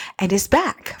network, and it's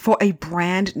back for a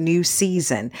brand new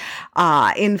season.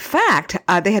 In fact,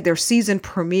 they had their season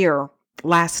premiere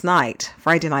last night,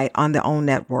 Friday night, on the OWN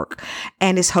network,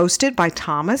 and is hosted by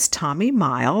Tommy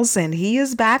Miles, and he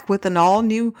is back with an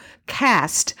all-new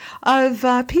cast of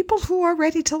people who are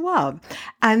ready to love.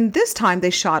 And this time they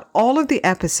shot all of the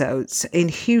episodes in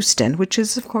Houston, which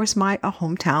is, of course, my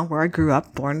hometown where I grew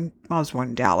up. I was born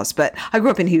in Dallas, but I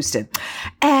grew up in Houston.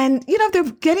 And, they're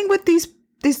getting with these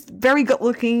very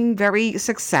good-looking, very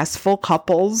successful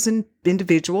couples and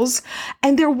individuals,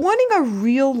 and they're wanting a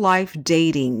real-life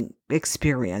dating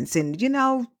experience and,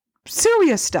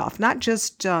 serious stuff, not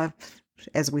just,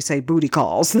 as we say, booty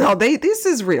calls. No, this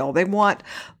is real. They want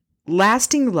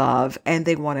lasting love, and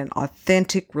they want an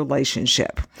authentic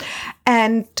relationship.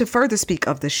 And to further speak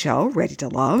of the show, Ready to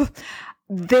Love,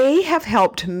 they have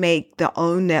helped make the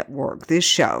OWN network. This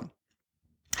show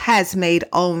has made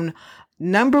OWN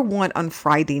 #1 on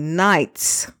Friday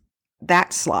nights,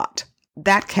 that slot,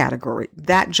 that category,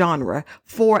 that genre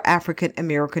for African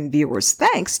American viewers,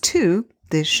 thanks to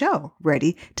this show,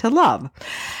 Ready to Love.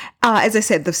 As I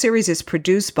said, the series is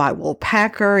produced by Will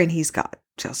Packer, and he's got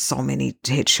just so many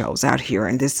hit shows out here,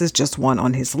 and this is just one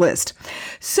on his list.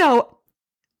 So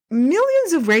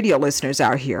millions of radio listeners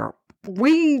out here,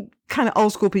 we kind of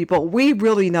old school people, we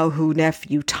really know who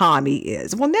Nephew Tommy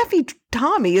is. Well, Nephew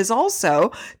Tommy is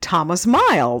also Thomas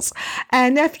Miles.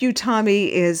 And Nephew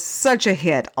Tommy is such a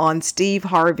hit on Steve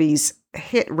Harvey's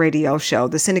hit radio show,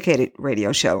 the syndicated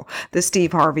radio show, the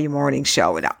Steve Harvey Morning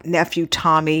Show. And Nephew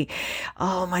Tommy,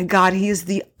 oh my God, he is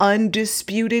the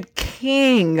undisputed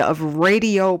king of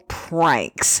radio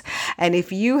pranks. And if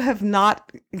you have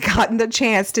not gotten the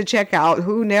chance to check out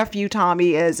who Nephew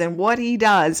Tommy is and what he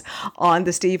does on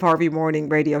the Steve Harvey Morning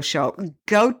Radio Show,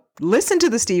 go listen to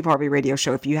the Steve Harvey Radio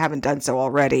Show if you haven't done so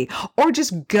already, or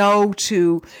just go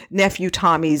to Nephew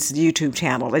Tommy's YouTube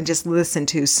channel and just listen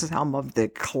to some of the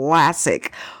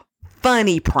classic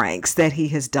funny pranks that he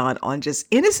has done on just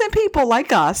innocent people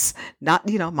like us, not,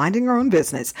 minding our own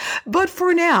business. But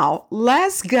for now,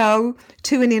 let's go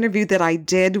to an interview that I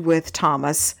did with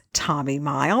Tommy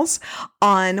Miles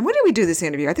on, when did we do this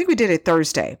interview? I think we did it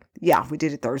Thursday. Yeah, we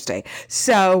did it Thursday.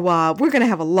 So we're going to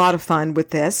have a lot of fun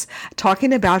with this,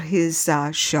 talking about his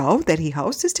show that he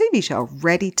hosts, his TV show,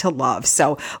 Ready to Love.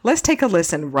 So let's take a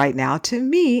listen right now to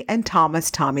me and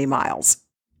Tommy Miles.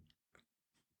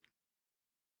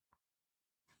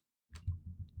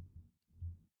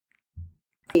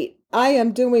 I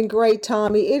am doing great,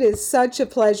 Tommy. It is such a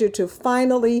pleasure to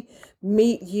finally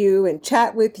meet you and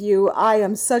chat with you. I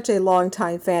am such a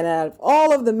longtime fan. Out of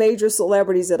all of the major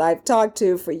celebrities that I've talked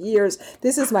to for years,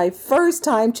 this is my first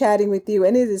time chatting with you,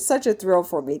 and it is such a thrill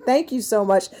for me. Thank you so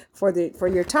much for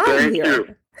your time here. Thank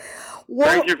you. Well,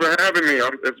 thank you for having me.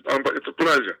 It's a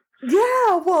pleasure.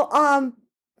 Yeah. Well,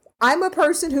 I'm a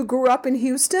person who grew up in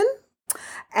Houston,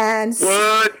 and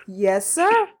what? Yes,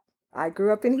 sir. I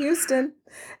grew up in Houston,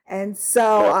 and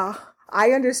so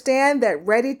I understand that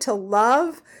Ready to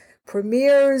Love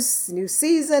premieres new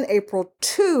season April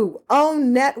 2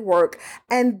 on network,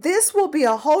 and this will be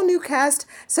a whole new cast.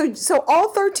 So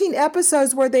all 13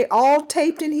 episodes, were they all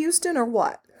taped in Houston or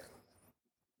what?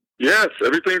 Yes,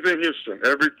 everything's in Houston.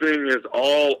 Everything is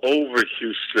all over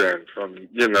Houston, from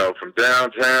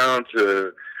downtown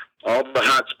to all the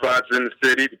hot spots in the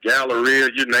city, the Galleria,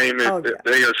 you name it. Oh,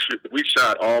 yeah. We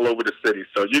shot all over the city.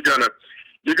 So you're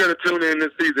gonna tune in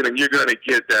this season, and you're gonna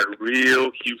get that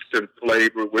real Houston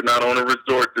flavor. We're not on a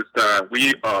resort this time.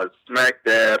 We are smack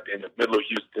dab in the middle of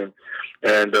Houston,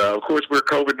 and of course we're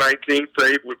COVID-19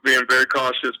 safe. We're being very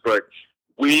cautious, but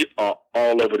we are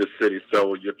all over the city.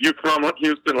 So if you're from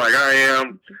Houston like I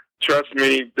am, trust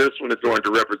me, this one is going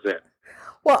to represent.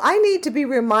 Well, I need to be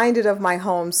reminded of my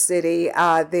home city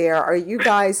there. Are you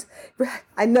guys,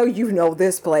 I know you know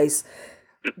this place,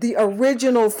 the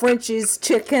original French's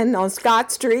Chicken on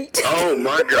Scott Street. Oh,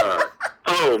 my God.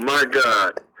 Oh, my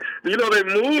God. You know, they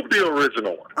moved the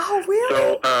original one. Oh, really?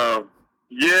 So,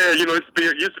 yeah, you know, it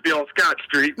used to be on Scott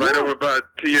Street, right over by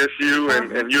TSU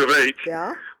and U of H.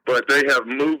 Yeah. But they have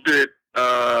moved it,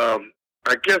 I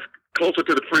guess, closer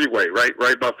to the freeway,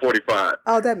 right by 45.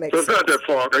 Oh, that makes sense. So it's not that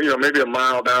far, maybe a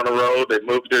mile down the road. They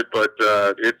moved it, but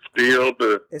it's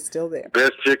still there.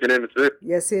 Best chicken in the city.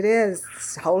 Yes, it is.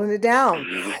 It's holding it down.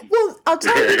 Well, I'll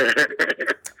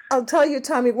tell you,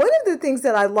 Tommy, one of the things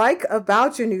that I like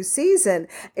about your new season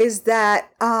is that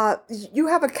you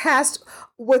have a cast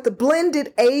with the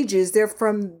blended ages. They're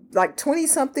from like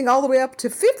 20-something all the way up to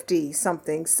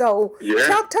 50-something. So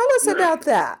tell us about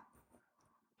that.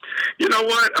 You know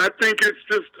what? I think it's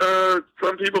just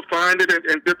some people find it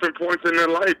in different points in their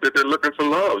life that they're looking for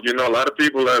love. You know, a lot of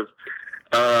people have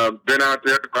been out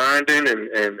there grinding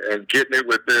and getting it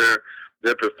with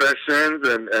their professions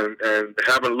and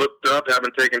haven't looked up,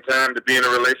 haven't taken time to be in a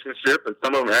relationship. And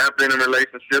some of them have been in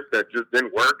relationships that just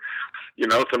didn't work. You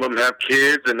know, some of them have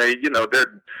kids and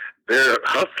they're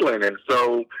hustling. And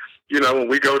so, when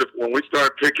we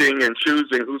start picking and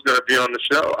choosing who's going to be on the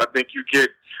show, I think you get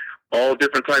all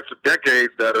different types of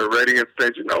decades that are ready and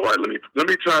say, you know what, let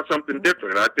me try something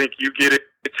different. And I think you get it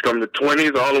from the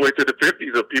 20s all the way to the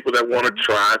 50s of people that want to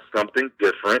try something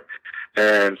different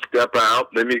and step out.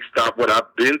 Let me stop what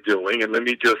I've been doing and let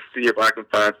me just see if I can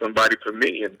find somebody for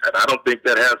me. And I don't think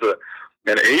that has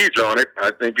an age on it.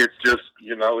 I think it's just,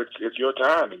 it's your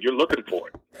time and you're looking for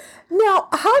it. Now,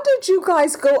 how did you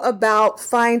guys go about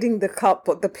finding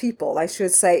the people, I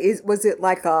should say? Was it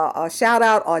like a shout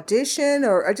out audition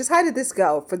or just how did this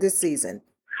go for this season?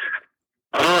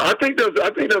 I think there's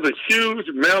a huge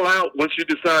mail out once you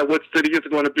decide what city it's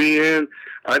going to be in.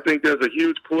 I think there's a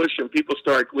huge push and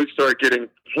we start getting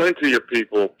plenty of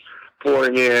people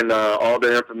pouring in all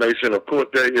their information. Of course,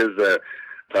 there is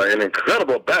an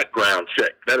incredible background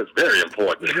check. That is very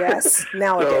important. Yes,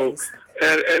 nowadays.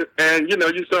 And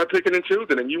you start picking and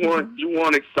choosing, and you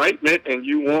want excitement, and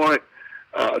you want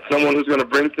someone who's going to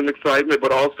bring some excitement,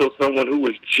 but also someone who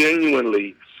is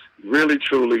genuinely, really,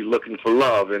 truly looking for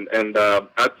love. And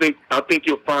I think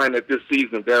you'll find that this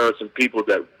season there are some people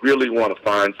that really want to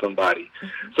find somebody.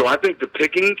 So I think the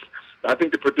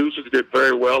producers did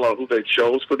very well on who they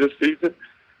chose for this season.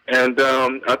 And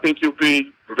I think you'll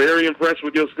be very impressed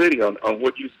with your city on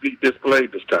what you see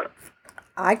displayed this time.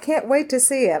 I can't wait to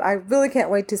see it. I really can't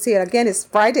wait to see it. Again, it's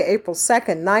Friday, April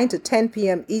 2nd, 9 to 10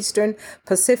 p.m. Eastern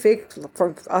Pacific,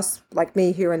 for us like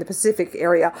me here in the Pacific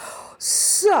area.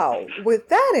 So with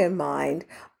that in mind,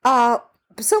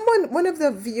 one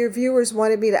of your viewers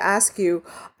wanted me to ask you,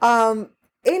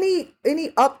 any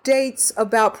updates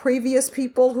about previous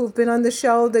people who've been on the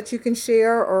show that you can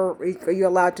share, or are you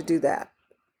allowed to do that?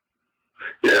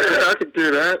 Yeah, I can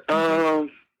do that.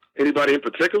 Anybody in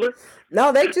particular?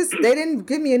 No, they didn't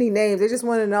give me any names. They just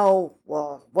want to know,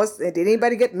 well, did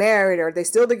anybody get married, or are they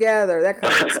still together? That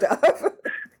kind of stuff.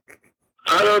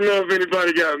 I don't know if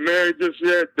anybody got married just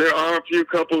yet. There are a few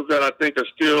couples that I think are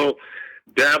still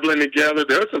dabbling together.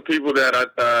 There are some people that,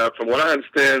 from what I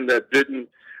understand, that didn't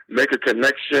make a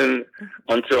connection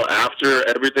until after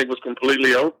everything was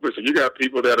completely over. So you got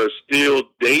people that are still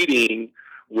dating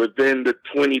within the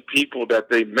 20 people that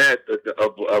they met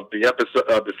of the episode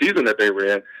of the season that they were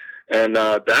in. And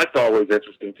that's always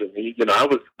interesting to me. You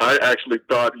know, I actually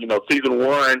thought, you know, season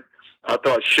 1, I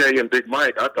thought Shay and Big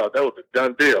Mike, I thought that was a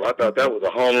done deal. I thought that was a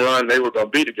home run. They were going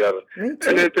to be together. And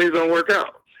then things don't work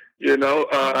out. You know,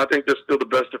 I think they're still the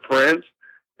best of friends.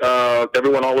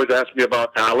 Everyone always asks me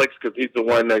about Alex because he's the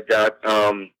one that got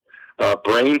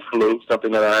brain flu,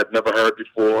 something that I had never heard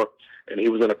before. And he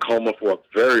was in a coma for a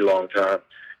very long time.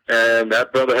 And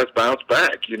that brother has bounced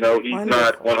back. You know, he's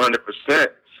not 100%,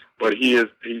 but he's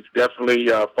definitely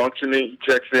functioning. He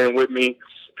checks in with me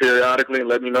periodically and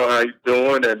let me know how he's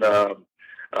doing. And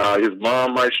his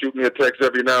mom might shoot me a text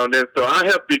every now and then. So I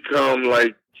have become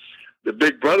like the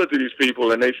big brother to these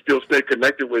people, and they still stay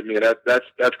connected with me. And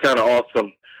that's kind of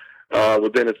awesome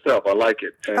within itself. I like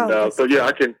it. And so, yeah,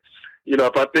 I can, you know,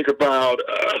 if I think about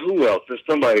who else, there's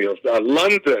somebody else.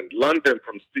 London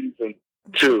from season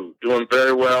 2, doing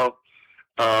very well.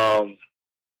 I'm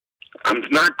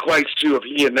not quite sure if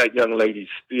he and that young lady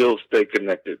still stay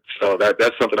connected. So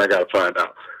that's something I got to find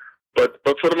out. But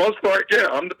for the most part, yeah,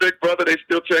 I'm the big brother. They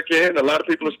still check in. A lot of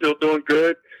people are still doing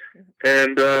good.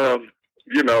 And,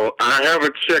 you know, I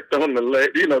haven't checked on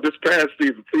you know, this past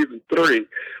season 3,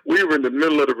 we were in the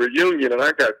middle of the reunion, and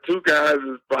I got 2 guys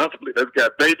possibly that's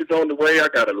got babies on the way. I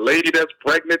got a lady that's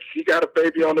pregnant. She got a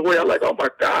baby on the way. I'm like, oh, my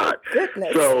God.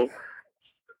 Goodness. So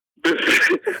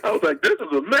I was like, this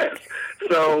is a mess.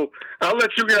 So I'll let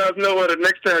you guys know the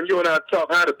next time you and I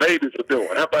talk how the babies are doing.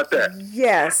 How about that?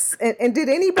 Yes. And did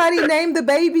anybody name the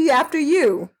baby after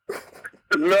you?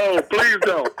 No, please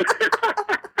don't.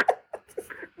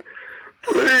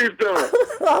 Please don't.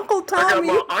 Uncle Tommy.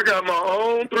 I got my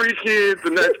own 3 kids,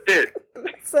 and that's it.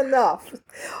 That's enough.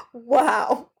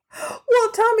 Wow.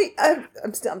 Well, Tommy,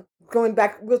 I'm going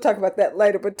back. We'll talk about that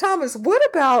later. But Thomas, what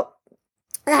about,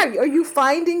 are you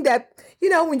finding that, you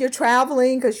know, when you're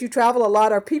traveling, because you travel a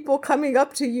lot, are people coming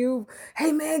up to you,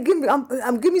 hey, man,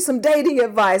 give me some dating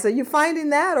advice? Are you finding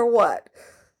that or what?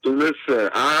 Listen,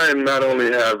 I am not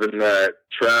only having that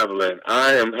traveling,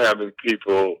 I am having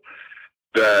people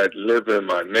that live in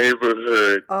my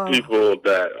neighborhood, people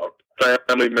that are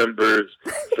family members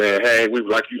saying, hey, we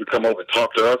would like you to come over and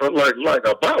talk to us. I'm like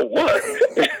about what?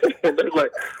 And they're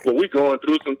like, well, we going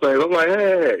through some things. I'm like,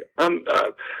 hey, I'm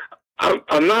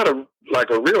not a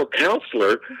real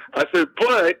counselor. I said,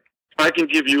 but I can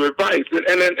give you advice.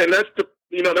 And that's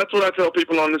that's what I tell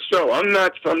people on the show. I'm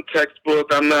not some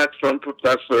textbook. I'm not some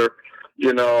professor.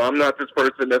 You know, I'm not this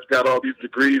person that's got all these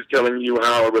degrees telling you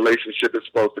how a relationship is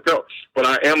supposed to go. But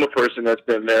I am a person that's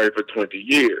been married for 20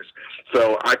 years.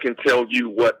 So I can tell you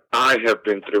what I have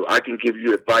been through. I can give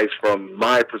you advice from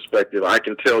my perspective. I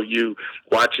can tell you,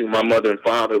 watching my mother and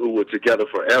father who were together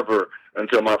forever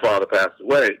until my father passed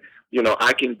away, you know,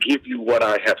 I can give you what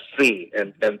I have seen.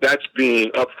 And that's being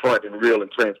upfront and real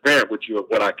and transparent with you of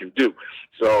what I can do.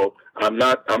 So I'm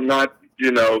not,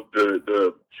 you know,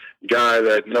 the guy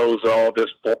that knows all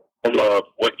this formula of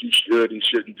what you should and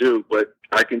shouldn't do, but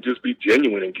I can just be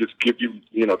genuine and just give you,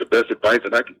 you know, the best advice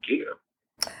that I can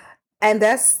give. And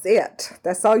that's it.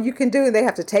 That's all you can do. They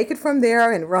have to take it from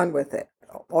there and run with it,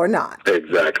 or not.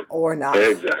 Exactly. Or not.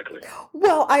 Exactly.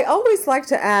 Well, I always like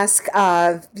to ask,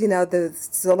 you know, the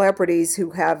celebrities who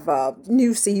have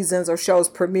new seasons or shows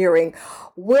premiering,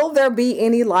 will there be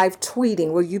any live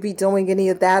tweeting? Will you be doing any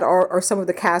of that, or some of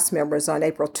the cast members on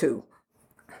April 2?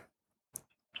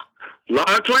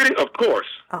 Live tweeting, of course.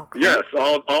 Okay. Yes,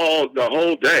 all the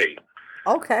whole day.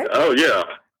 Okay. Oh yeah,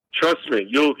 trust me,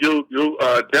 you'll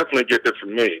definitely get this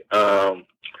from me.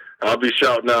 I'll be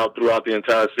shouting out throughout the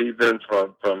entire season,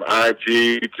 from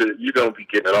IG to, you're gonna be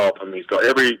getting it all from me. So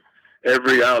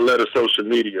every outlet of social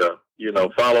media, you know,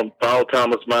 follow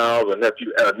Thomas Miles and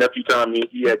Nephew Tommy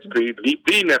EXP,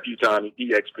 the Nephew Tommy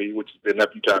EXP, which is the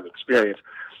Nephew Tommy Experience.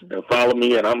 And follow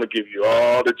me, and I'm going to give you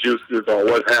all the juices on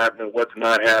what's happening, what's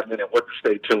not happening, and what to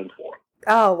stay tuned for.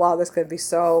 Oh, wow, that's going to be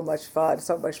so much fun,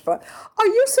 so much fun. Are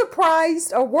you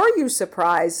surprised, or were you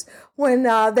surprised, when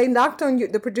they knocked on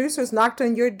the producers knocked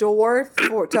on your door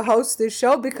to host this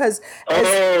show? Because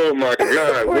oh, my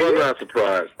God, was I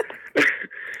surprised.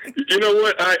 You know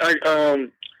what?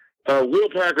 Will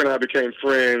Packer and I became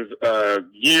friends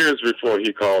years before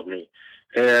he called me.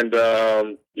 And,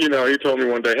 you know, he told me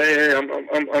one day, hey, I'm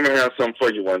going to have something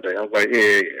for you one day. I was like,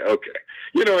 yeah, okay.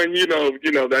 You know, and, you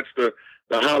know, that's the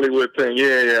Hollywood thing.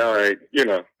 Yeah, all right. You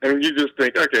know, and you just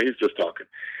think, okay, he's just talking.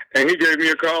 And he gave me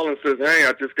a call and says, hey,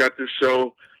 I just got this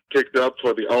show picked up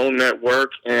for the OWN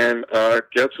network, and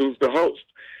guess who's the host?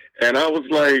 And I was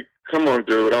like, come on,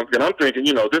 dude. I'm thinking,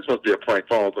 this must be a prank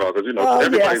phone call because,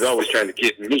 everybody's always trying to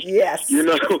get me. Yes.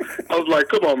 I was like,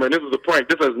 come on, man, this is a prank.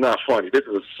 This is not funny. This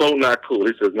is so not cool.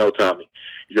 He says, no, Tommy,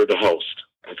 you're the host.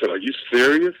 I said, are you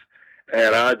serious?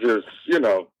 And I just,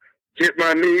 hit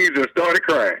my knees and started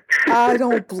crying. I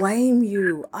don't blame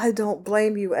you. I don't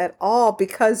blame you at all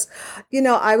because,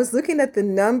 I was looking at the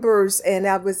numbers and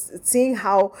I was seeing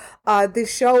how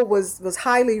this show was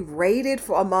highly rated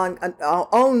for among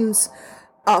OWN's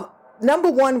number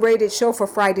one rated show for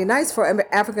Friday nights for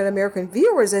African American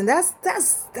viewers, and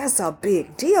that's a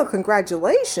big deal.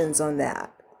 Congratulations on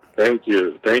that. Thank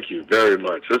you very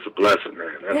much. It's a blessing,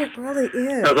 man. It really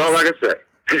is. That's all I can say.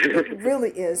 It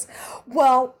really is.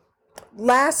 Well,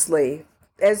 lastly,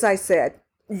 as I said,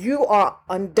 you are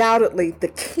undoubtedly the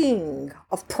king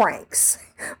of pranks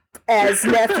as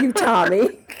Nephew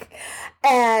Tommy.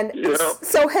 And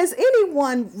so has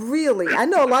anyone really, I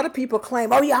know a lot of people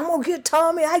claim, oh yeah, I'm going to get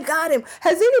Tommy, I got him.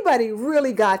 Has anybody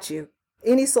really got you?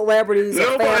 Any celebrities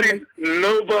or family?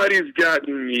 Nobody's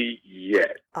gotten me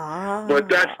yet. But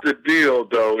that's the deal,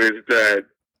 though, is that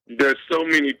there's so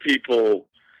many people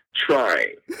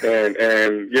trying. And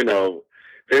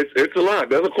it's a lot.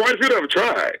 There's quite a few that have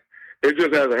tried. It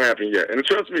just hasn't happened yet. And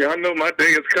trust me, I know my day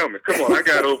is coming. Come on, I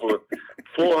got over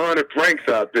 400 pranks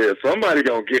out there. Somebody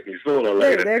gonna get me sooner or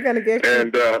later. They're gonna get you.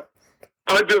 And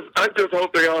I just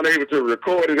hope they aren't able to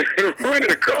record it and run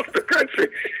it across the country.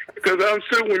 Because I'm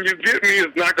sure when you get me,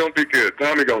 it's not gonna be good.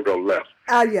 Tommy gonna go left.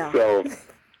 Oh yeah. So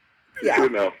yeah.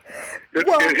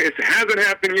 It hasn't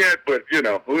happened yet, but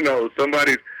who knows?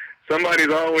 Somebody's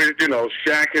always,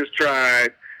 Shaq has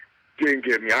tried, didn't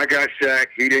get me. I got Shaq,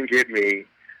 he didn't get me.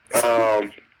 I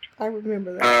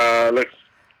remember that.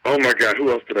 Oh my God,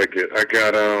 who else did I get?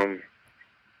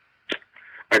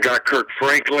 I got Kirk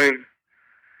Franklin.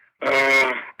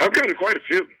 I've gotten quite a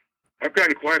few.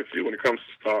 When it comes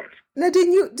to stars. Now,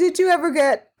 did you ever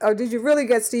get, or did you really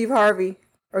get Steve Harvey,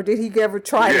 or did he ever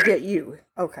try to get you?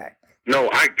 Okay. No,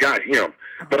 I got him,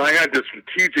 but I had to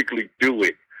strategically do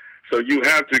it. So you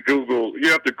have to Google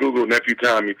Nephew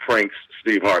Tommy pranks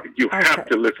Steve Harvey. You have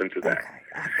to listen to that.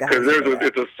 Because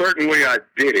it's a certain way I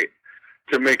did it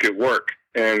to make it work,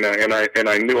 and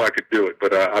I knew I could do it,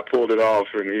 but I pulled it off,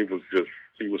 and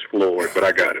he was floored, but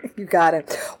I got it. You got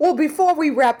it. Well, before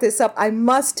we wrap this up, I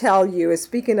must tell you,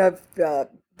 speaking of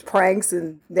pranks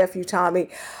and Nephew Tommy,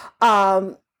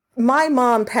 my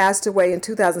mom passed away in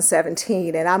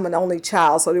 2017, and I'm an only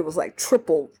child, so it was like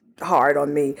triple hard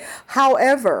on me.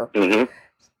 However,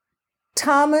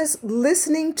 Thomas,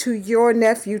 listening to your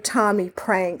Nephew Tommy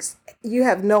pranks, you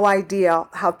have no idea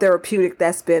how therapeutic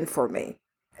that's been for me.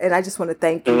 And I just want to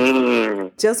thank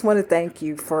you. Just want to thank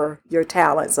you for your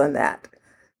talents on that.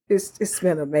 It's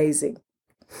been amazing.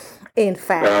 In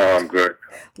fact,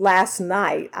 last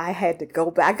night I had to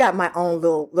go back. I got my own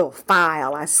little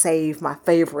file. I saved my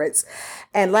favorites.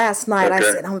 And last night I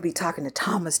said, I'm going to be talking to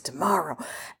Thomas tomorrow.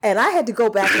 And I had to go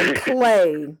back and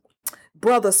play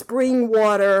Brother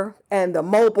Springwater and the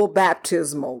mobile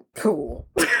baptismal pool.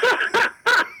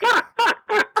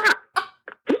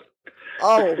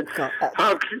 Oh, God.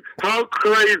 How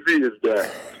crazy is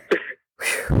that?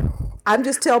 I'm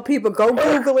just telling people, go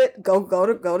Google it. Go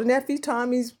to Nephew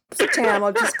Tommy's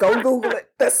channel. Just go Google it.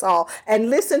 That's all.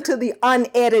 And listen to the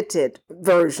unedited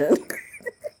version.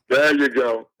 There you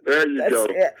go. That's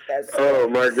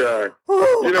it. My God.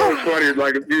 What's funny?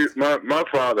 Like my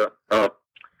father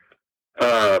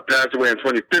passed away in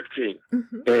 2015,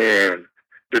 and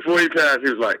before he passed, he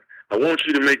was like, "I want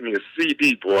you to make me a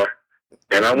CD, boy,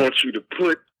 and I want you to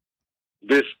put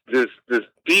this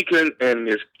deacon and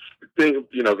this thing,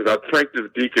 because I pranked this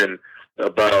deacon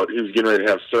about he was getting ready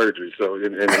to have surgery. So,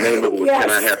 and the name of it was, Can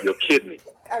I Have Your Kidney?"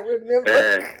 I remember.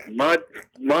 And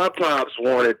my pops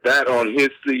wanted that on his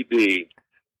CD,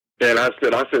 and I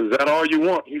said, "Is that all you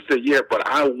want?" He said, "Yeah, but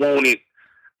I want it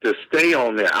to stay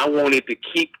on there. I want it to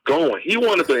keep going." He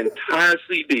wanted the entire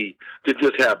CD to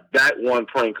just have that one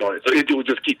prank on it, so it would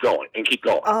just keep going and keep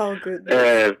going. Oh, goodness.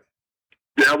 And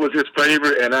that was his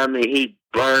favorite, and I mean, he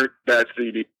burned that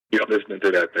CD listening to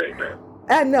that thing, man.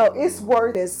 I know, it's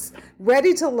worth it.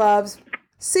 Ready to Love's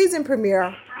season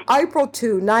premiere, April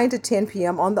 2, 9 to 10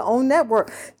 p.m. on the OWN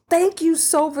network. Thank you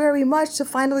so very much to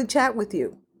finally chat with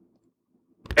you.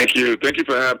 Thank you. Thank you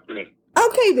for having me.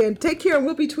 Okay, then. Take care, and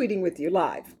we'll be tweeting with you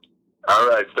live. All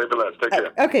right. Stay blessed. Take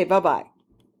care. Okay, bye-bye.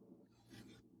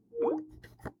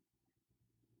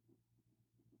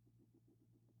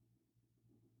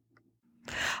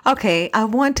 Okay, I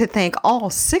want to thank all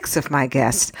 6 of my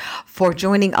guests for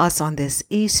joining us on this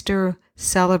Easter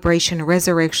celebration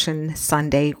Resurrection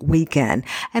Sunday weekend.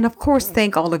 And of course,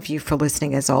 thank all of you for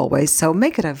listening as always. So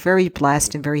make it a very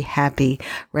blessed and very happy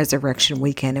Resurrection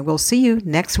weekend. And we'll see you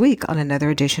next week on another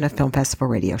edition of Film Festival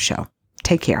Radio Show.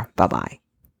 Take care. Bye-bye.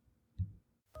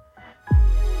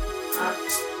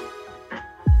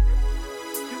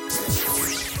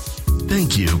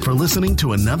 Thank you for listening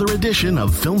to another edition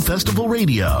of Film Festival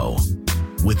Radio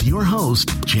with your host,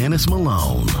 Janice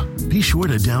Malone. Be sure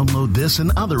to download this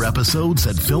and other episodes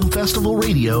at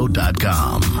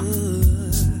filmfestivalradio.com.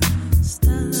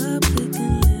 Stop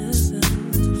and listen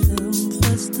to Film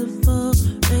Festival.